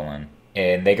gets stolen.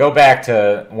 And they go back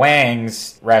to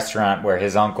Wang's restaurant where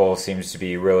his uncle seems to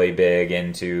be really big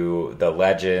into the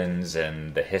legends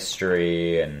and the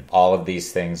history and all of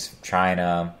these things from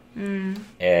China.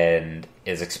 And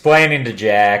is explaining to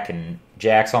Jack, and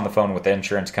Jack's on the phone with the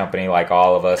insurance company like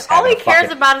all of us. All he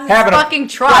cares about is his fucking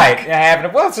truck.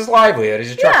 Right, it's his livelihood.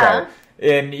 He's a truck driver.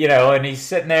 And, and he's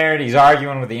sitting there and he's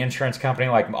arguing with the insurance company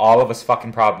like all of us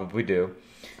fucking probably do.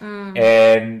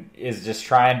 And is just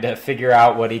trying to figure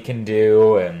out what he can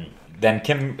do, and then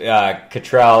Kim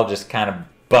Cattrall just kind of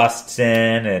busts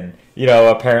in, and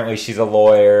apparently she's a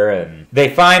lawyer, and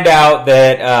they find out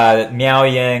that Miao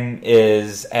Ying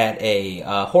is at a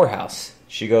whorehouse.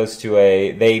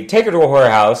 They take her to a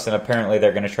whorehouse, and apparently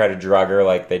they're going to try to drug her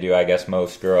like they do, I guess,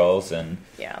 most girls, and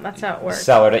that's how it works.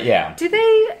 Sell her to Do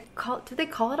they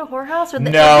call it a whorehouse, or no?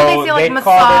 Do they say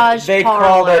massage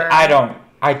parlor? Called it.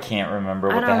 I can't remember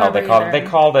what the hell they called it.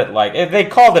 They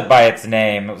called it by its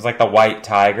name. It was like the White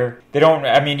Tiger. They don't.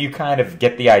 I mean, you kind of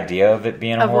get the idea of it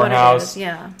being a whorehouse,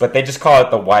 but they just call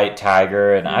it the White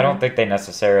Tiger, and I don't think they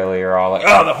necessarily are all like,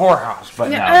 oh, the whorehouse. But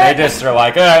no, they just are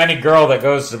like, any girl that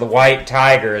goes to the White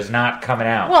Tiger is not coming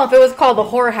out. Well, if it was called the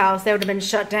whorehouse, they would have been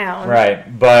shut down.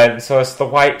 Right, but so it's the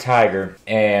White Tiger,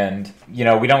 and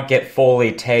we don't get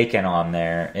fully taken on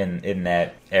there in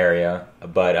that area,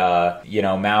 but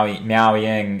Miao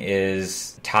Ying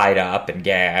is tied up and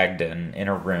gagged and in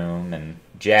a room, and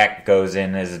Jack goes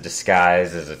in as a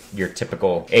disguise as your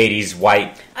typical 80s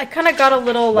white. I kind of got a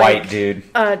little white dude.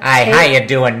 Hi, how you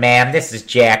doing, ma'am? This is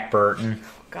Jack Burton. Oh,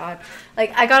 God,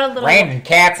 I got a little raining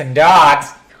cats and dogs.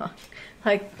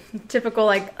 typical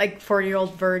like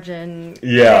 40-year-old virgin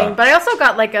Yeah. thing. But I also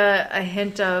got like a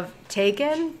hint of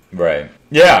Taken. Right.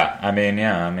 Yeah. I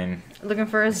mean. Looking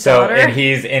for his daughter.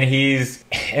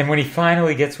 And when he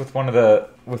finally gets with one of the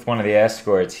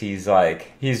escorts, he's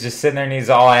just sitting there and he's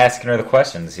all asking her the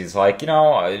questions. He's like,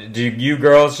 do you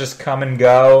girls just come and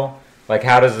go? Like,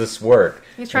 how does this work?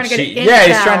 He's trying to get into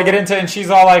he's trying to get into it, and she's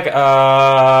all like,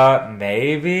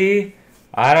 maybe.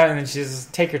 I don't, and she's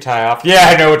just, take your tie off. Yeah,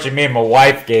 I know what you mean. My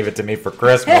wife gave it to me for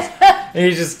Christmas. And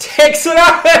he just takes it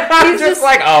off. And I'm just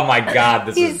like, oh my God,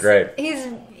 this is great.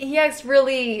 He acts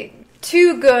really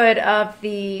too good of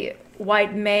the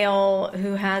white male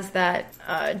who has that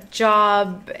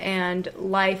job and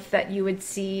life that you would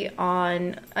see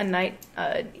on a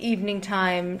evening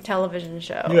time television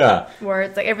show. Yeah. Where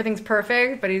it's like everything's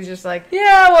perfect, but he's just like,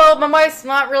 yeah, well, my wife's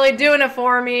not really doing it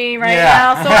for me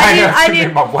now, so I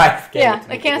need my wife gave it to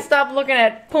me. I can't stop looking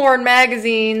at porn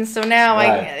magazines, so now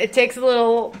it takes a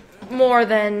little more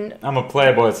than... I'm a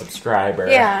Playboy subscriber.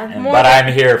 Yeah. But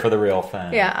I'm here for the real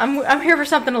thing. Yeah, I'm here for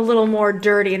something a little more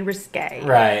dirty and risque.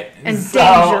 Right. And so,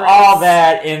 dangerous. all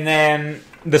that, and then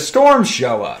the Storms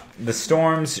show up. The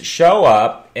Storms show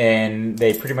up, and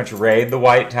they pretty much raid the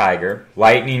White Tiger.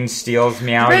 Lightning steals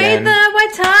Miao Yin. Raid the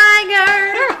White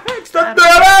Tiger!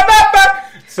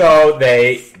 So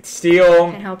they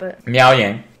steal Can't help it. Miao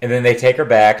Yin, and then they take her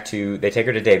to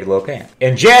David Lopan.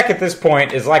 And Jack at this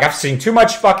point is like, I've seen too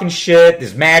much fucking shit,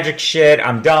 this magic shit,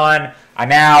 I'm done,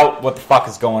 I'm out, what the fuck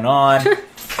is going on?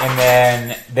 And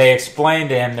then they explain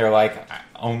to him, they're like,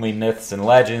 only myths and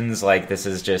legends, like this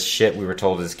is just shit we were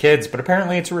told as kids, but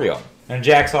apparently it's real. And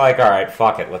Jack's like, alright,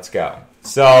 fuck it, let's go.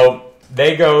 So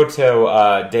they go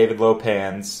to David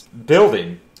Lopan's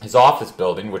building, his office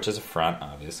building, which is a front,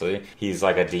 obviously. He's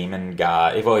like a demon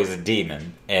guy. Well, he's a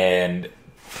demon. And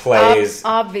plays...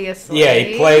 Obviously. Yeah,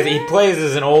 he plays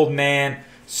as an old man.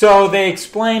 So they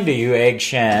explain to you, Egg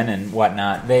Shen and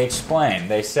whatnot, they explain.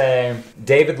 They say,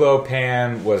 David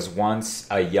Lopan was once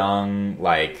a young,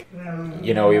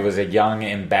 he was a young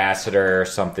ambassador or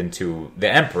something to the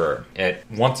Emperor at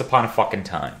once upon a fucking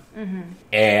time. Mm-hmm.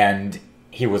 And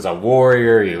he was a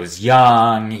warrior, he was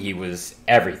young, he was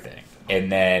everything. And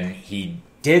then he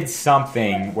did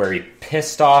something where he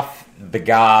pissed off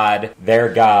their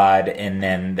god, and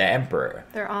then the Emperor.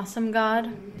 Their awesome god?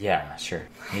 Yeah, sure.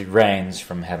 He reigns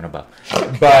from heaven above.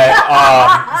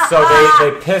 But, so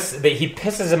he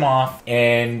pisses him off,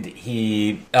 and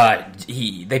they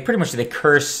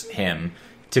curse him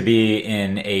to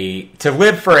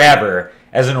live forever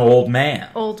as an old man.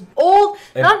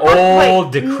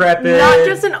 Decrepit. Not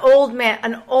just an old man,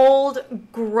 an old,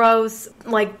 gross,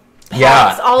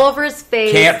 pops all over his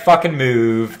face. Can't fucking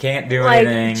move. Can't do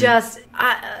anything.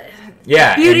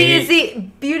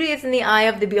 Beauty is in the eye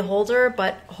of the beholder,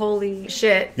 but holy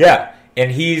shit. Yeah,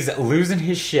 and he's losing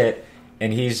his shit,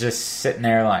 and he's just sitting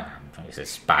there like,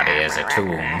 this body is a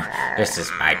tomb. This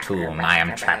is my tomb. I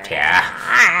am trapped here.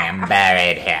 I am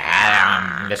buried here.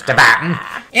 Mr. Barton.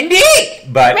 Indeed!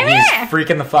 But he's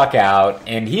freaking the fuck out,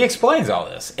 and he explains all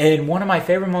this. And one of my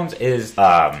favorite moments is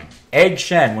Egg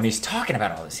Shen, when he's talking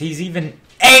about all this.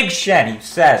 Egg Shen, he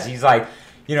says, he's like,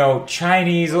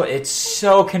 Chinese, it's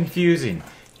so confusing.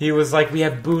 He was like, we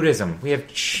have Buddhism. We have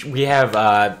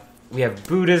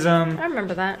Buddhism. I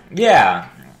remember that. Yeah.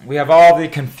 We have all the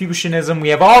Confucianism. We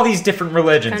have all these different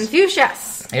religions.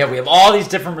 Confucius. Yeah, we have all these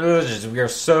different religions. We are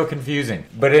so confusing.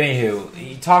 But anywho,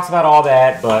 he talks about all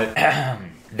that, but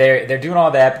they're doing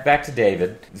all that. But back to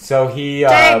David. So so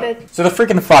they're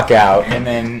freaking the fuck out, and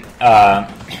then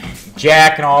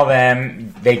Jack and all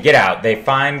them, they get out. They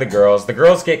find the girls. The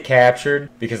girls get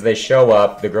captured because they show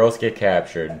up. The girls get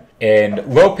captured. And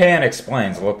Lopan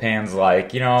explains. Lopan's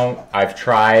like, I've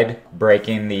tried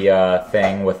breaking the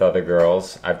thing with other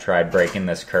girls. I've tried breaking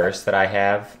this curse that I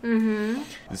have. Mm-hmm.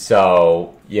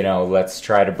 So, let's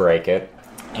try to break it.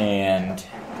 And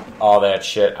all that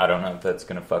shit. I don't know if that's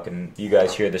gonna you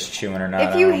guys hear this chewing or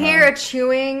not. If you hear a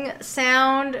chewing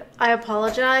sound, I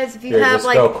apologize. If you have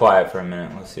just go quiet for a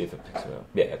minute. Let's see if it picks it up.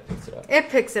 Yeah, it picks it up. It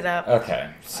picks it up.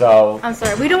 Okay, so I'm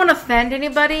sorry. We don't want to offend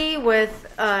anybody with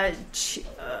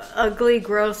ugly,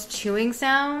 gross chewing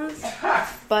sounds,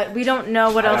 but we don't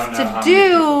know what else to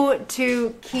do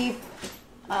to keep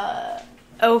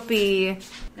Opie,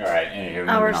 all right, anyway,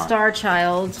 our star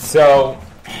child. So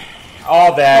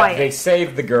all that, quiet. They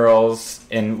save the girls,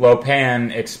 and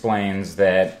Lopan explains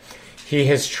that he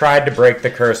has tried to break the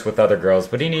curse with other girls,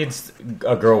 but he needs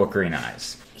a girl with green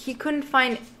eyes. he couldn't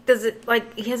find.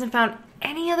 He hasn't found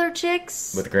any other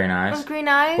chicks with green eyes? With green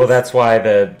eyes? Well, that's why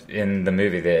in the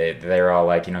movie they're all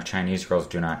like, Chinese girls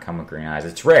do not come with green eyes.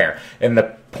 It's rare. And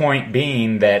the point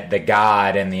being that the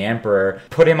god and the emperor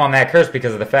put him on that curse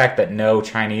because of the fact that no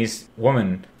Chinese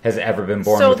woman has ever been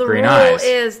born with green eyes. So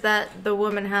the rule is that the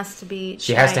woman has to be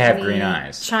She has to have green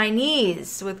eyes.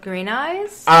 Chinese with green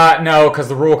eyes? No, because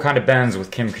the rule kind of bends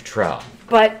with Kim Cattrall.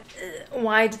 But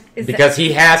why is because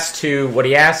he has to, what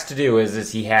he has to do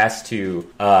is he has to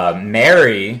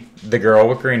marry the girl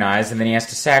with green eyes, and then he has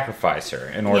to sacrifice her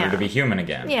in order to be human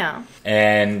again. Yeah.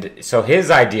 And so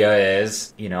his idea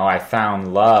is, I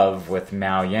found love with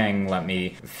Miao Ying. Let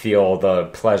me feel the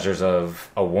pleasures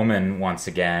of a woman once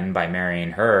again by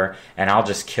marrying her, and I'll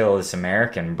just kill this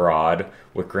American broad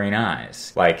with green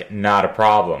eyes. Like, not a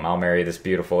problem. I'll marry this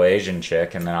beautiful Asian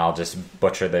chick, and then I'll just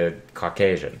butcher the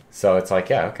Caucasian. So it's like,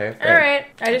 yeah, okay. All right.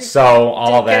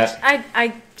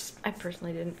 I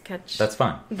personally didn't catch. That's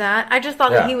fine. That I just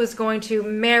thought that he was going to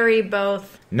marry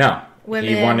both. No,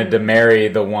 women. He wanted to marry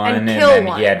the one, and then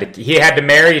one. he had to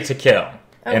marry to kill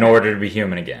in order to be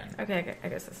human again. Okay, I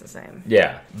guess that's the same.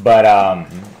 Yeah, but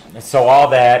so all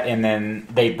that, and then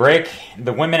they break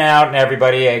the women out, and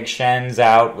everybody. Egg Shen's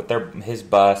out with his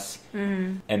bus,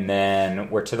 and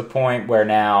then we're to the point where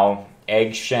now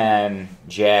Egg Shen,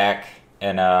 Jack,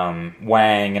 and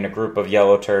Wang and a group of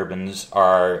yellow turbans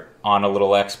are on a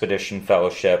little expedition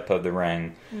fellowship of the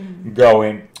ring,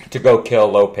 going to go kill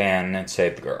Lo Pan and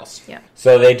save the girls. Yeah.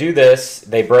 So they do this.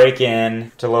 They break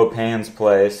in to Lo Pan's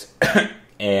place,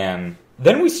 and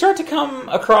then we come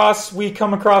across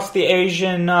the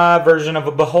Asian version of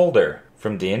a beholder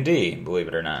from D&D, believe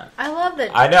it or not. I love it.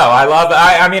 I know. I love it.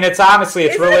 I mean, it's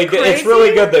really good. Crazy? It's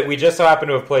really good that we just so happen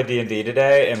to have played D&D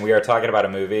today, and we are talking about a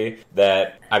movie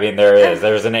that,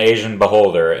 there's an Asian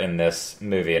beholder in this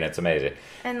movie, and it's amazing.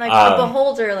 And a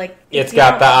beholder, it's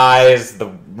got the eyes, the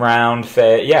round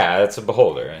face. Yeah, it's a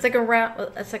beholder. It's like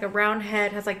a round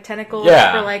head, has tentacles for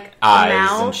eyes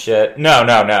mouth and shit. No.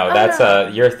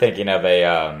 That's you're thinking of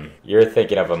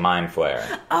a mind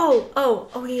flare.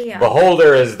 Oh yeah.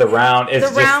 Beholder is the round. It's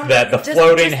the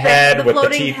floating head with the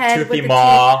toothy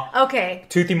maw. Okay.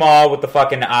 Toothy maw with the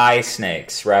fucking eye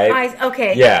snakes, right? Eyes.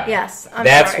 Okay. Yeah. Yes.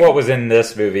 That's what was in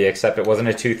this movie, except it wasn't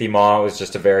a toothy maw. It was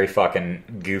just a very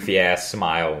fucking goofy ass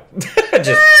smile.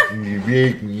 Just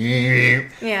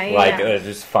it was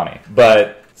just funny,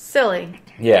 but silly.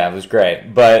 Yeah, it was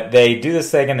great. But they do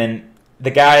this thing, and then the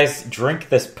guys drink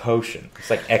this potion. It's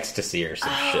like ecstasy or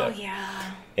some shit. Oh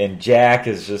yeah. And Jack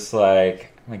is just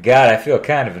like, oh my God, I feel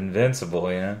kind of invincible.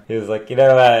 He was like,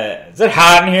 is it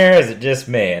hot in here? Or is it just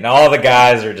me? And all the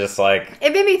guys are just like.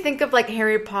 It made me think of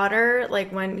Harry Potter,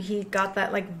 when he got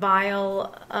that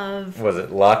vial of. Was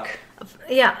it luck?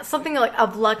 Yeah, something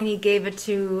of luck, and he gave it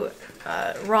to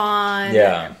Ron.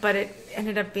 Yeah. But it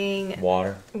ended up being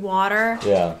water.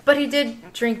 Yeah. But he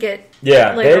did drink it.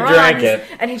 Yeah, they drank it.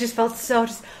 And he just felt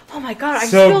oh my God, I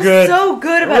feel so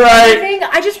good about everything.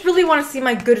 I just really want to see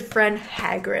my good friend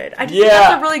Hagrid. I just think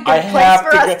that's a really good place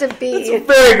for us to be. It's a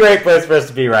very great place for us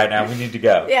to be right now. We need to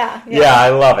go. Yeah, I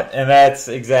love it. And that's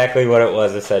exactly what it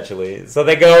was, essentially. So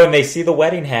they go and they see the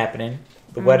wedding happening.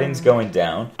 The wedding's going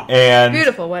down. And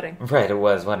beautiful wedding. Right, it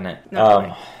was, wasn't it?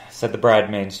 No, said the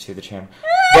bridesmaids to the chamber.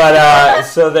 But,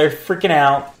 so they're freaking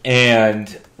out,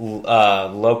 and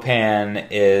Lo Pan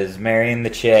is marrying the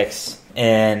chicks,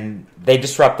 and they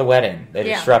disrupt the wedding. They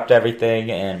disrupt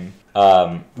everything, and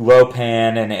Lo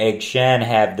Pan and Egg Shen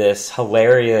have this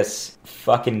hilarious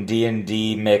fucking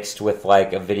D&D mixed with,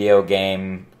 a video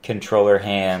game controller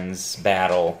hands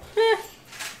battle,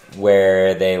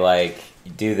 where they,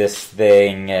 do this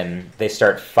thing, and they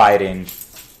start fighting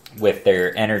with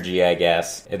their energy, I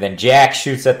guess. And then Jack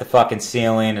shoots at the fucking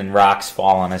ceiling, and rocks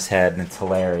fall on his head, and it's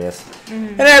hilarious.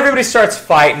 And everybody starts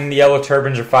fighting. The yellow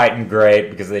turbans are fighting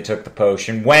great because they took the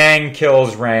potion. Wang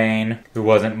kills Rain, who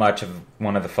wasn't much of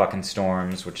one of the fucking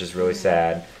storms, which is really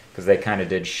sad, because they kind of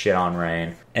did shit on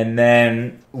Rain. And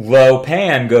then Lo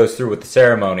Pan goes through with the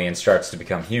ceremony and starts to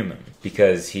become human,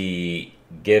 because he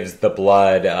gives the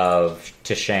blood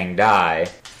to Shang Dai,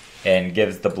 and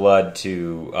gives the blood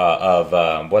to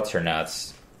what's her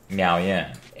nuts, Miao Yin.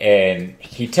 And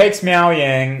he takes Miao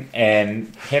Yin,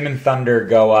 and him and Thunder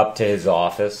go up to his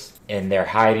office, and they're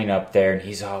hiding up there, and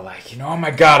he's all like, oh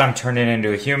my God, I'm turning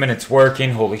into a human, it's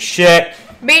working, holy shit.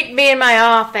 Meet me in my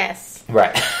office.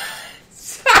 Right.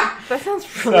 That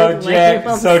sounds really lame.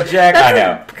 Jack, I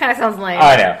know. Kind of sounds lame.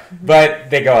 I know, but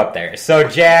they go up there. So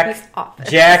Jack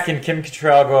and Kim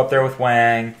Cattrall go up there with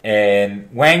Wang, and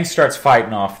Wang starts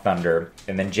fighting off Thunder,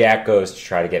 and then Jack goes to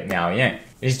try to get Miao Ying.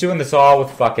 He's doing this all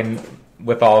with fucking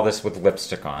with all this with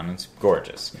lipstick on. It's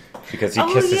gorgeous because he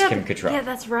kisses Kim Cattrall. Yeah,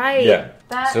 that's right.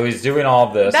 Yeah. So he's doing all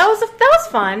of this. That was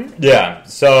fun. Yeah.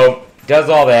 So does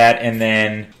all that, and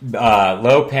then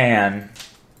Lo Pan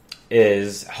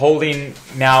is holding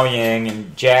Miao Ying,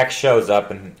 and Jack shows up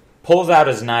and pulls out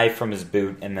his knife from his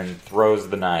boot and then throws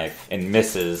the knife and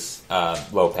misses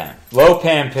Lo Pan. Lo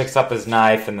Pan picks up his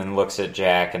knife and then looks at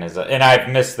Jack and I've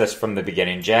missed this from the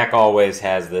beginning. Jack always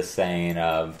has this saying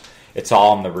of, it's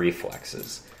all in the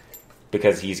reflexes.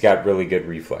 Because he's got really good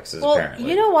reflexes, apparently.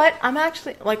 You know what? I'm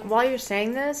actually, while you're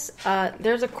saying this,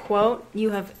 there's a quote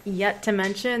you have yet to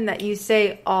mention that you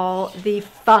say all the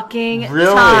fucking time.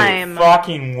 Really?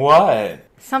 Fucking what?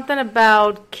 Something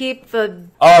about keep the...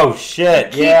 Oh,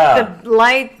 shit, keep the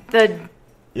light,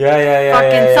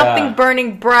 Yeah. Something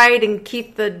burning bright and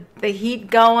keep the heat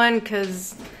going,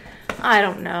 because, I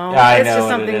don't know. Yeah, it's I know just what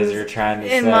something it is you're trying to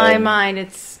say. In my mind,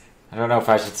 it's... I don't know if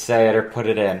I should say it or put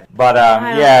it in. But,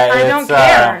 I don't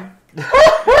care.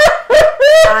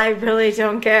 I really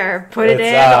don't care. Put it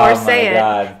in or say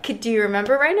it. Do you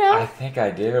remember right now? I think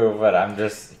I do, but I'm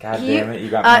just... God damn it, you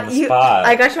got me on the spot.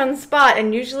 I got you on the spot,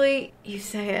 and usually you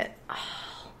say it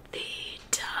all the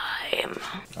time.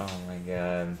 Oh, my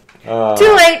God.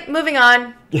 Too late. Moving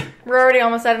on. We're already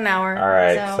almost at an hour. All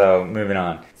right, so moving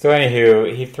on. So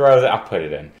anywho, he throws it. I'll put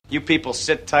it in. You people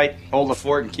sit tight, hold the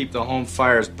fort, and keep the home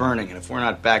fires burning. And if we're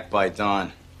not back by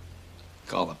dawn,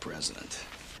 call the president.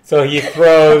 So he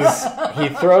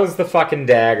throws the fucking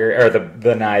dagger, or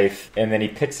the knife, and then he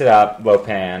picks it up, Lo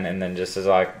Pan, and then just is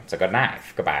like, it's a good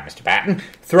knife. Goodbye, Mr. Batten.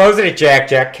 Throws it at Jack.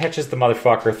 Jack catches the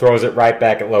motherfucker, throws it right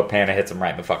back at Lo Pan, and hits him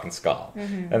right in the fucking skull.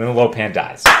 Mm-hmm. And then Lo Pan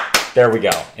dies. There we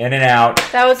go. In and out.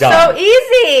 That was done. So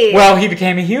easy. Well, he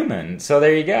became a human, so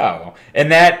there you go.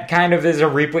 And that kind of is a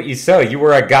reap what you sow. You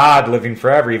were a god living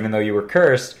forever, even though you were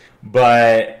cursed,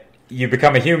 but you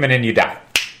become a human and you die.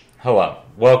 Hello.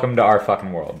 Welcome to our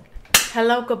fucking world.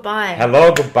 Hello, goodbye.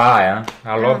 Hello, goodbye, huh?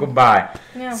 Hello, goodbye.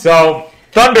 Yeah. So,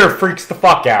 Thunder freaks the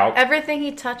fuck out. Everything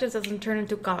he touches doesn't turn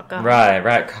into caca.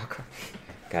 Right. Caca.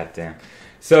 Goddamn.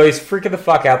 So he's freaking the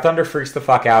fuck out. Thunder freaks the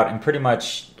fuck out and pretty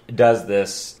much does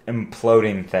this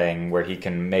imploding thing where he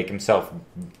can make himself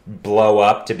blow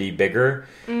up to be bigger.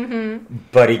 Mm-hmm.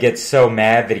 But he gets so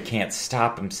mad that he can't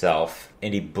stop himself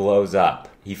and he blows up.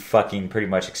 He fucking pretty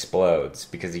much explodes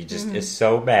because he just is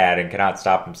so mad and cannot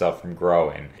stop himself from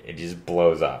growing. It just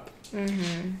blows up.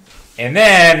 Mm-hmm. And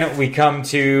then we come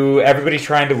to everybody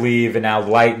trying to leave, and now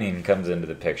Lightning comes into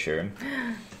the picture.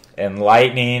 And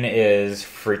Lightning is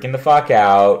freaking the fuck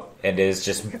out and is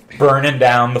just burning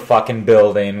down the fucking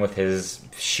building with his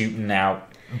shooting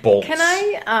out bolts. Can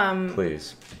I,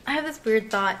 please? I have this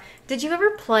weird thought. Did you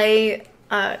ever play...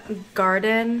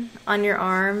 garden on your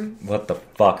arm? What the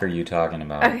fuck are you talking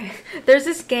about? Okay, there's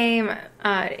this game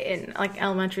in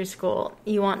elementary school.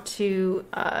 You want to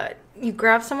you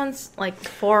grab someone's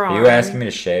forearm. Are you asking me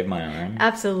to shave my arm?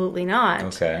 Absolutely not.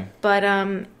 Okay. But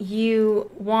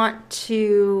you want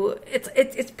to.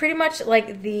 It's pretty much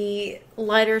like the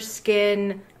lighter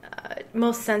skin,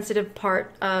 most sensitive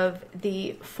part of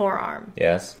the forearm.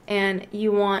 Yes. And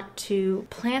you want to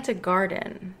plant a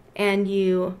garden, and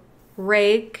you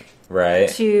rake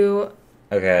to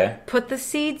put the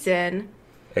seeds in.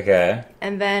 Okay.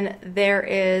 And then there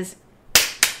is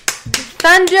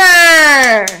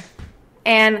thunder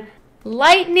and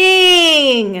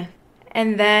lightning.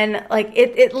 And then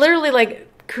it literally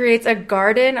creates a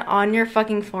garden on your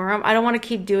fucking forearm. I don't want to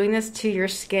keep doing this to your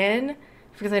skin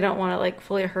because I don't want to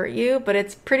fully hurt you, but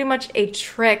it's pretty much a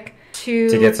trick to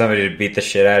get somebody to beat the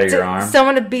shit out of your arm.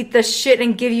 Someone to beat the shit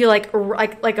and give you like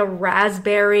a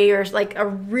raspberry or a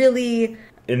really.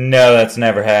 No, that's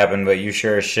never happened. But you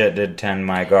sure as shit did tend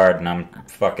my garden. I'm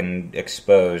fucking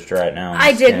exposed right now.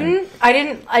 I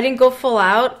didn't go full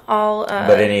out.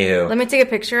 But anywho, let me take a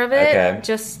picture of it. Okay.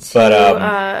 Just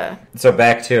to. So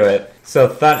back to it.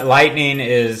 So Lightning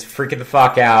is freaking the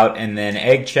fuck out, and then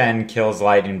Egg Chen kills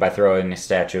Lightning by throwing a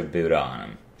statue of Buddha on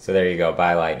him. So there you go.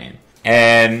 Bye, Lightning.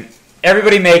 And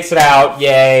everybody makes it out.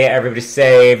 Yay. Everybody's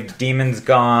saved. Demon's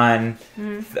gone.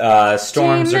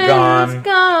 Storms are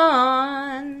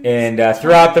gone. And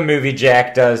throughout the movie,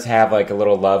 Jack does have a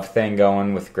little love thing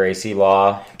going with Gracie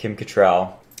Law, Kim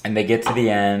Cattrall. And they get to the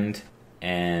end,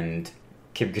 and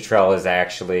Kim Cattrall is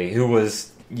actually, who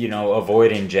was,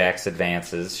 avoiding Jack's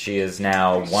advances. She is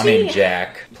now wanting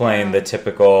Jack, playing the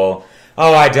typical,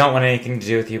 oh, I don't want anything to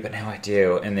do with you, but now I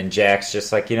do. And then Jack's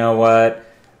just like, you know what?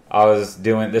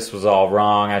 This was all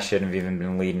wrong. I shouldn't have even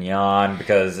been leading you on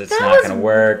because it's not going to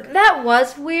work. That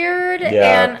was weird.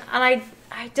 Yeah. And I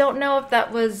don't know if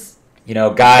that was...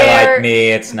 guy like me,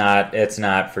 it's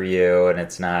not for you, and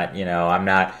it's not, I'm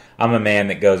I'm a man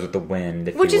that goes with the wind,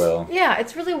 if you will. Yeah,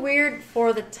 it's really weird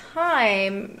for the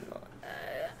time.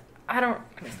 I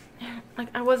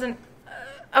was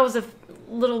a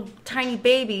little tiny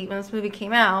baby when this movie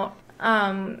came out.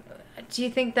 Do you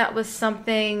think that was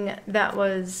something that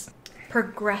was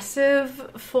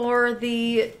progressive for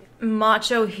the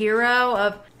macho hero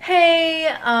of, hey,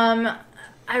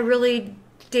 I really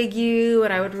dig you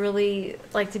and I would really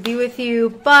like to be with you,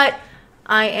 but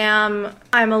I'm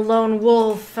a lone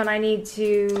wolf and I need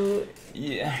to...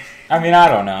 Yeah. I mean, I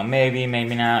don't know. Maybe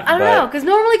not. I don't know, because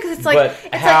normally, it's like,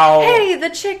 hey, the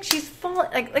chick, she's fallen,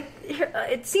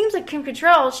 it seems like Kim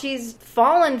Cattrall, she's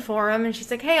fallen for him, and she's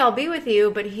like, hey, I'll be with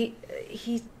you, but he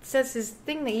says his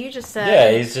thing that you just said.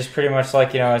 Yeah, he's just pretty much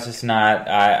like, it's just not,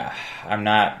 I'm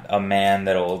not a man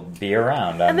that'll be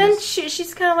around. And then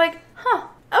she's kind of like, huh,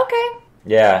 okay.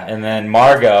 Yeah, and then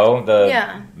Margot,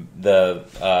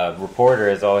 the reporter,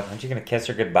 is always, aren't you going to kiss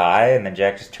her goodbye? And then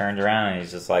Jack just turns around and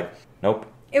he's just like, nope.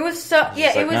 It was so,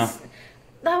 no.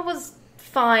 That was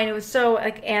fine. It was so,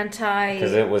 anti...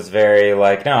 Because it was very,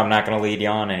 no, I'm not going to lead you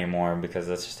on anymore, because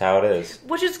that's just how it is.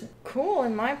 Which is cool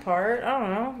in my part. I don't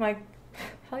know.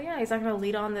 Hell yeah, he's not going to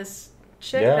lead on this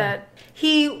chick that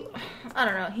I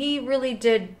don't know, he really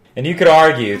did... And you could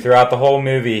argue, throughout the whole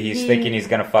movie, he's thinking he's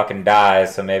going to fucking die,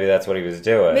 so maybe that's what he was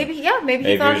doing. Maybe he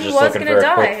thought he was going to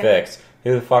die. A quick fix.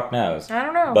 Who the fuck knows? I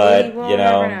don't know. But, we will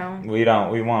never know.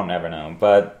 We won't ever know.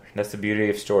 But... that's the beauty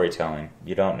of storytelling.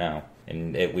 You don't know,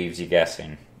 and it leaves you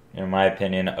guessing. In my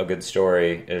opinion, a good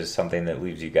story is something that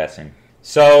leaves you guessing.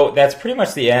 So that's pretty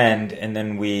much the end, and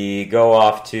then we go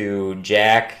off to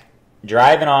Jack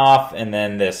driving off, and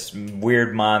then this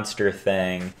weird monster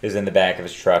thing is in the back of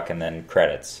his truck, and then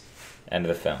credits. End of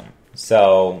the film.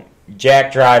 So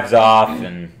Jack drives off,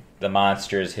 and the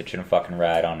monster is hitching a fucking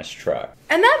ride on his truck.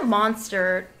 And that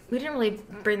monster... we didn't really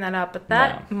bring that up, but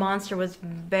that monster was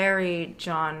very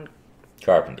John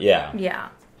Carpenter. Yeah. Yeah.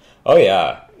 Oh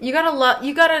yeah. You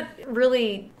gotta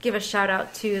really give a shout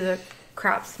out to the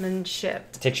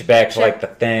craftsmanship. It takes you back to the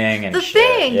Thing and the shit.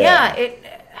 Thing. Yeah.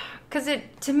 Because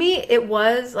to me it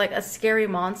was a scary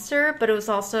monster, but it was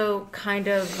also kind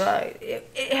of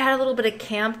it had a little bit of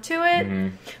camp to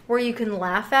it, where you can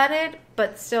laugh at it.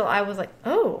 But still, I was like,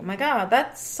 oh my god,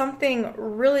 that's something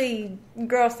really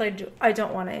gross I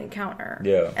don't want to encounter.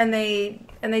 Yeah. And they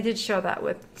did show that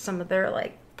with some of their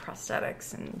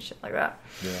prosthetics and shit like that.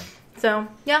 Yeah. So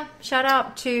yeah, shout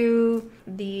out to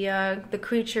the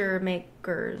creature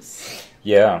makers.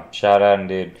 Yeah, shout out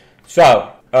indeed.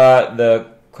 So the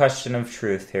question of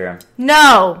truth here.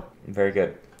 No. Very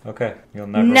good. Okay, you'll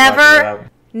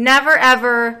never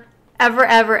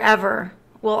ever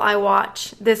will I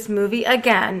watch this movie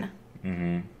again.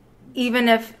 Mm-hmm. Even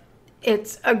if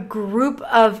it's a group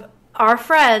of our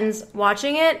friends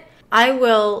watching it, I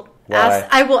will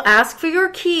ask for your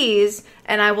keys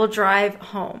and I will drive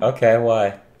home. Okay,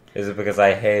 why? Is it because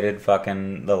I hated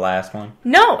fucking the last one?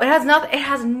 No, it has nothing. It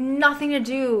has nothing to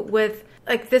do with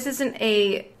this isn't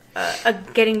a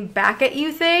getting back at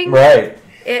you thing. Right.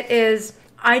 It is.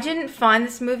 I didn't find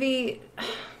this movie.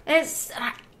 And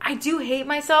I do hate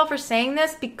myself for saying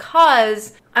this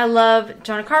because I love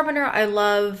John Carpenter. I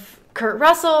love Kurt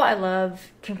Russell. I love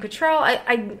Kim Cattrall.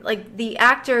 I like the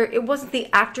actor. It wasn't the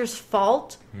actor's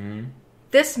fault. Mm-hmm.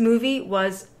 This movie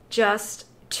was just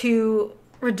too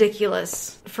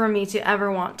ridiculous for me to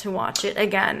ever want to watch it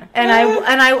again. And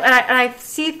I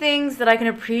see things that I can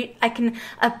appreciate.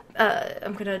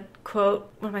 I'm gonna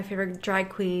quote one of my favorite drag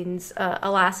queens,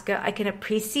 Alaska. I can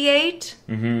appreciate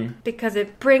because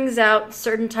it brings out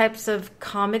certain types of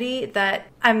comedy that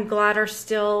I'm glad are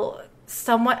still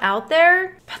somewhat out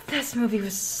there. But this movie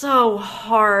was so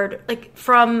hard.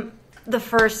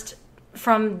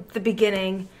 From the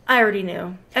beginning, I already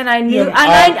knew, and I knew,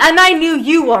 I knew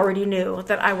you already knew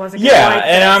that I wasn't gonna like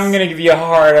this. And I'm gonna give you a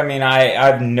hard. I mean, I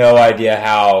have no idea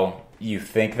how you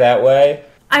think that way.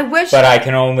 But I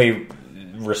can only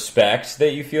respect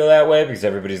that you feel that way because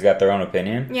everybody's got their own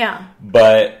opinion. Yeah.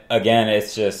 But again,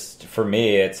 it's just for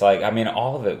me. It's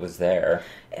all of it was there.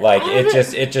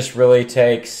 It just really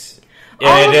takes.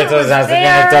 It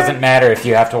doesn't matter if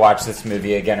you have to watch this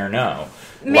movie again or no.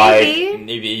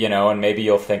 Maybe. And maybe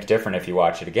you'll think different if you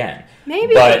watch it again.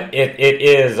 Maybe. But it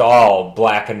is all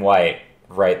black and white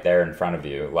right there in front of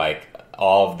you.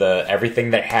 All of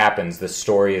everything that happens, the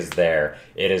story is there.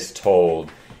 It is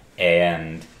told,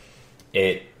 and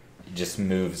it just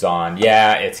moves on.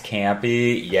 Yeah, it's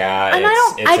campy. Yeah,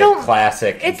 it's a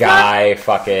classic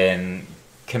fucking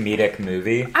comedic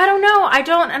movie. I don't know.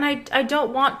 I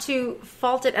don't want to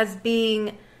fault it as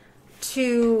being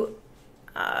too...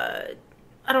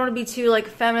 I don't want to be too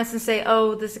feminist and say,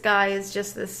 oh, this guy is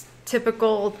just this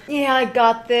typical, yeah, I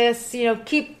got this,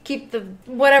 keep the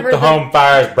whatever. Keep the home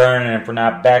fires burning. If we're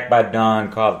not back by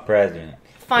dawn, call the president.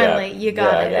 Finally, you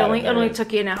got it. It only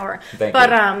took you an hour. Thank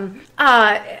you.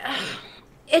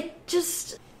 It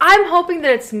just, I'm hoping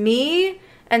that it's me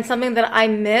and something that I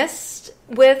missed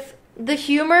with the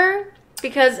humor.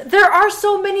 Because there are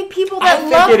so many people that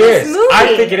love this movie.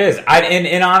 I think it is.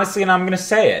 And honestly, and I'm going to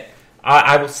say it.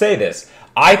 I will say this.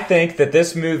 I think that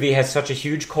this movie has such a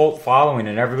huge cult following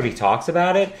and everybody talks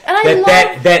about it. And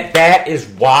that is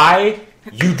why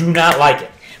you do not like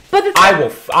it. But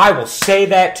I will say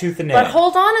that tooth and nail. But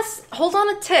hold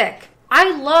on a tick.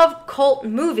 I love cult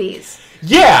movies.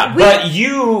 Yeah, but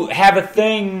you have a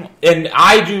thing, and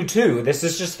I do too. This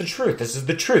is just the truth. This is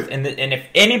the truth. And if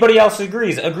anybody else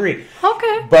agrees, agree.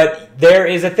 Okay. But there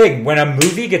is a thing. When a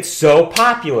movie gets so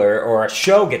popular, or a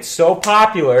show gets so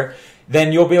popular,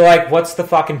 then you'll be like, what's the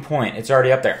fucking point? It's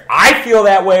already up there. I feel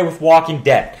that way with Walking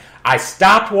Dead. I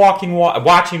stopped watching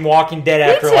Walking Dead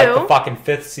after like the fucking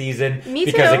 5th season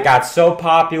because it got so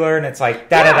popular, and it's like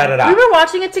da-da-da-da-da. We were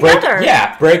watching it together.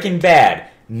 Breaking Bad.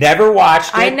 Never watched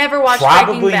it. I never watched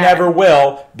Probably Breaking Bad. never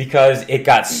will, because it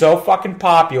got so fucking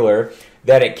popular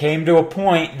that it came to a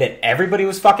point that everybody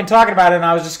was fucking talking about it, and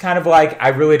I was just kind of like, I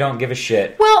really don't give a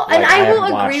shit. Well, and I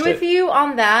will agree with you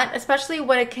on that, especially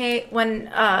when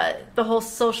the whole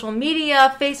social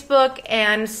media, Facebook,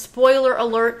 and spoiler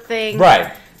alert thing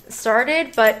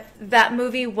started, but that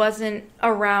movie wasn't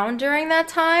around during that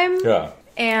time. Yeah.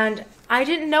 And I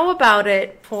didn't know about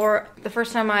it for the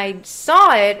first time I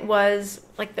saw it was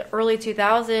like the early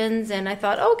 2000s, and I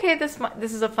thought, okay, this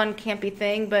is a fun campy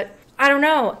thing, but I don't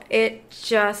know, it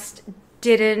just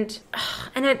didn't.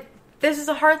 And this is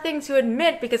a hard thing to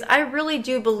admit because I really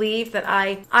do believe that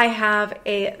I have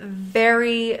a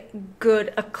very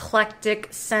good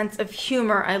eclectic sense of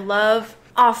humor. I love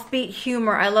offbeat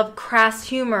humor. I love crass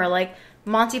humor, like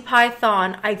Monty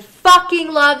Python. I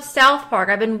fucking love South Park.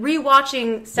 I've been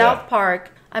rewatching South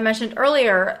Park, I mentioned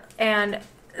earlier, and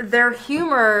their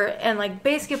humor and like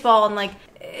basketball and like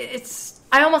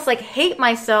I almost like hate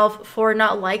myself for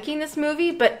not liking this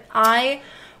movie, but I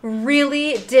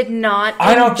really did not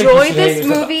enjoy this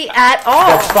movie at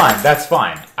all. That's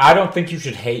fine. I don't think you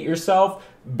should hate yourself,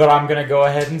 but I'm going to go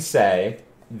ahead and say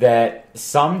that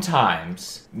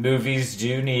sometimes movies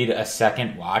do need a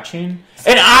second watching.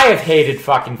 And I have hated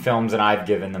fucking films and I've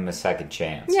given them a second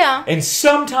chance. Yeah. And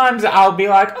sometimes I'll be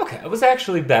like, okay, it was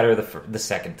actually better the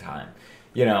second time.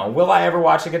 Will I ever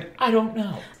watch it again? I don't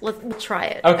know. We'll try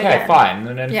it. Okay, again. Fine.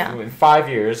 And then in 5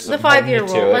 years, the 5-year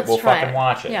rule. We'll fucking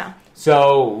watch it. Yeah.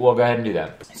 So we'll go ahead and do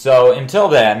that. So until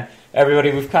then,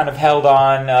 everybody, we've kind of held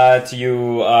on to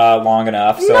you long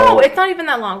enough. So... No, it's not even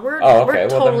that long. We're okay. We're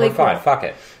totally then we're fine. Fuck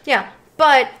it. Yeah,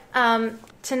 but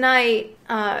tonight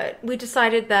we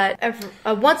decided that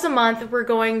once a month we're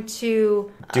going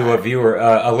to do a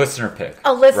listener pick.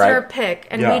 A listener pick,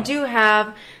 and we do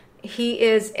have. He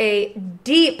is a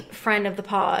deep friend of the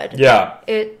pod. Yeah,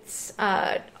 it's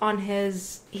on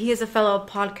his. He is a fellow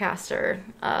podcaster.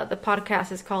 The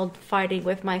podcast is called Fighting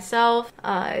with Myself.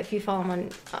 If you follow him on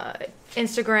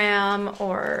Instagram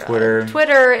or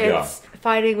Twitter, it's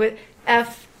Fighting with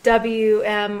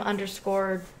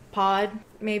FWM_pod,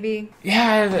 maybe.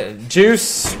 Yeah,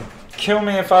 Juice, kill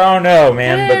me if I don't know,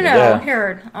 man. No.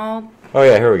 Here,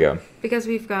 here we go. Because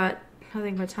we've got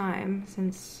nothing but time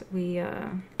since we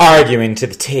arguing to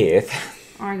the teeth.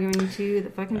 Arguing to the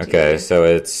fucking teeth. Okay, so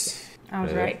it's. I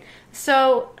was right.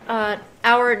 So,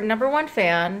 our number one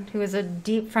fan, who is a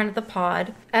deep friend of the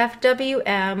pod,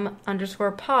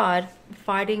 FWM_pod,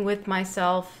 Fighting with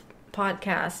Myself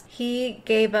podcast. He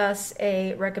gave us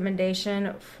a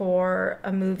recommendation for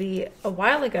a movie a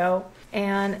while ago,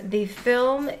 and the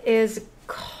film is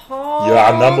called... You're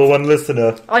our number one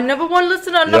listener. Our number one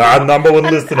listener. You're our number one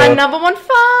listener. Our number one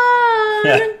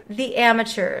fan. The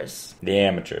Amateurs. The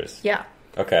Amateurs. Yeah.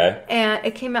 Okay. And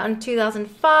it came out in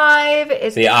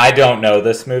 2005. See, I don't know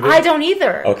this movie. I don't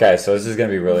either. Okay, so this is going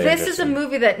to be really interesting. This is a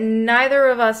movie that neither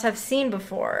of us have seen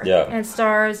before. Yeah. And it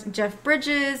stars Jeff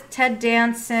Bridges, Ted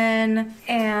Danson,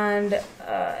 and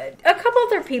a couple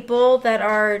other people that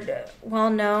are well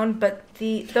known, but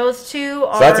those two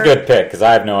are... So that's a good pick, because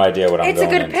I have no idea what I'm going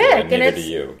into. It's a good pick, and neither do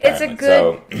you. It's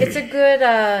a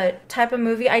good type of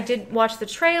movie. I did watch the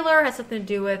trailer. It has something to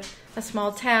do with a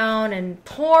small town and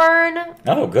porn.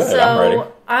 Oh, good. So I'm ready.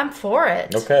 I'm for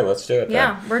it. Okay, let's do it then.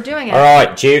 Yeah, we're doing it. All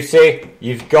right, Juicy,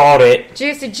 you've got it.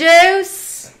 Juicy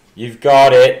Juice. You've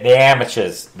got it. The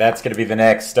Amateurs. That's going to be the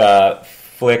next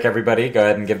flick, everybody. Go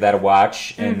ahead and give that a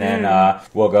watch, and then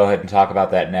we'll go ahead and talk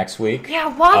about that next week.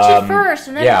 Yeah, watch it first.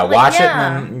 And then watch it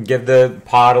and then give the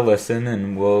pod a listen,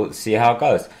 and we'll see how it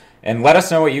goes. And let us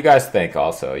know what you guys think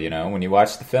also, when you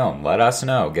watch the film. Let us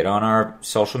know. Get on our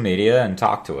social media and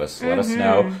talk to us. Let us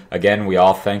know. Again, we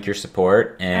all thank your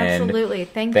support. And absolutely.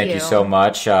 Thank you so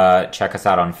much. Check us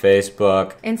out on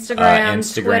Facebook.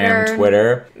 Instagram,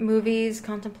 Twitter. Movies,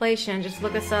 Contemplation. Just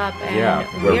look us up.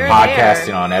 And we're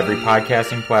podcasting on every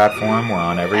podcasting platform. We're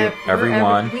on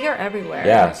everyone. We are everywhere.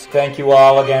 Yes. Thank you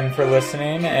all again for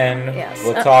listening. And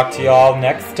we'll talk to you all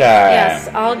next time. Yes.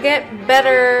 I'll get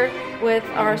better with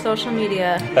our social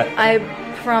media. I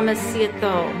promise you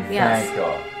though. Yes. Thank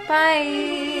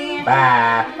you. Bye.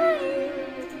 Bye.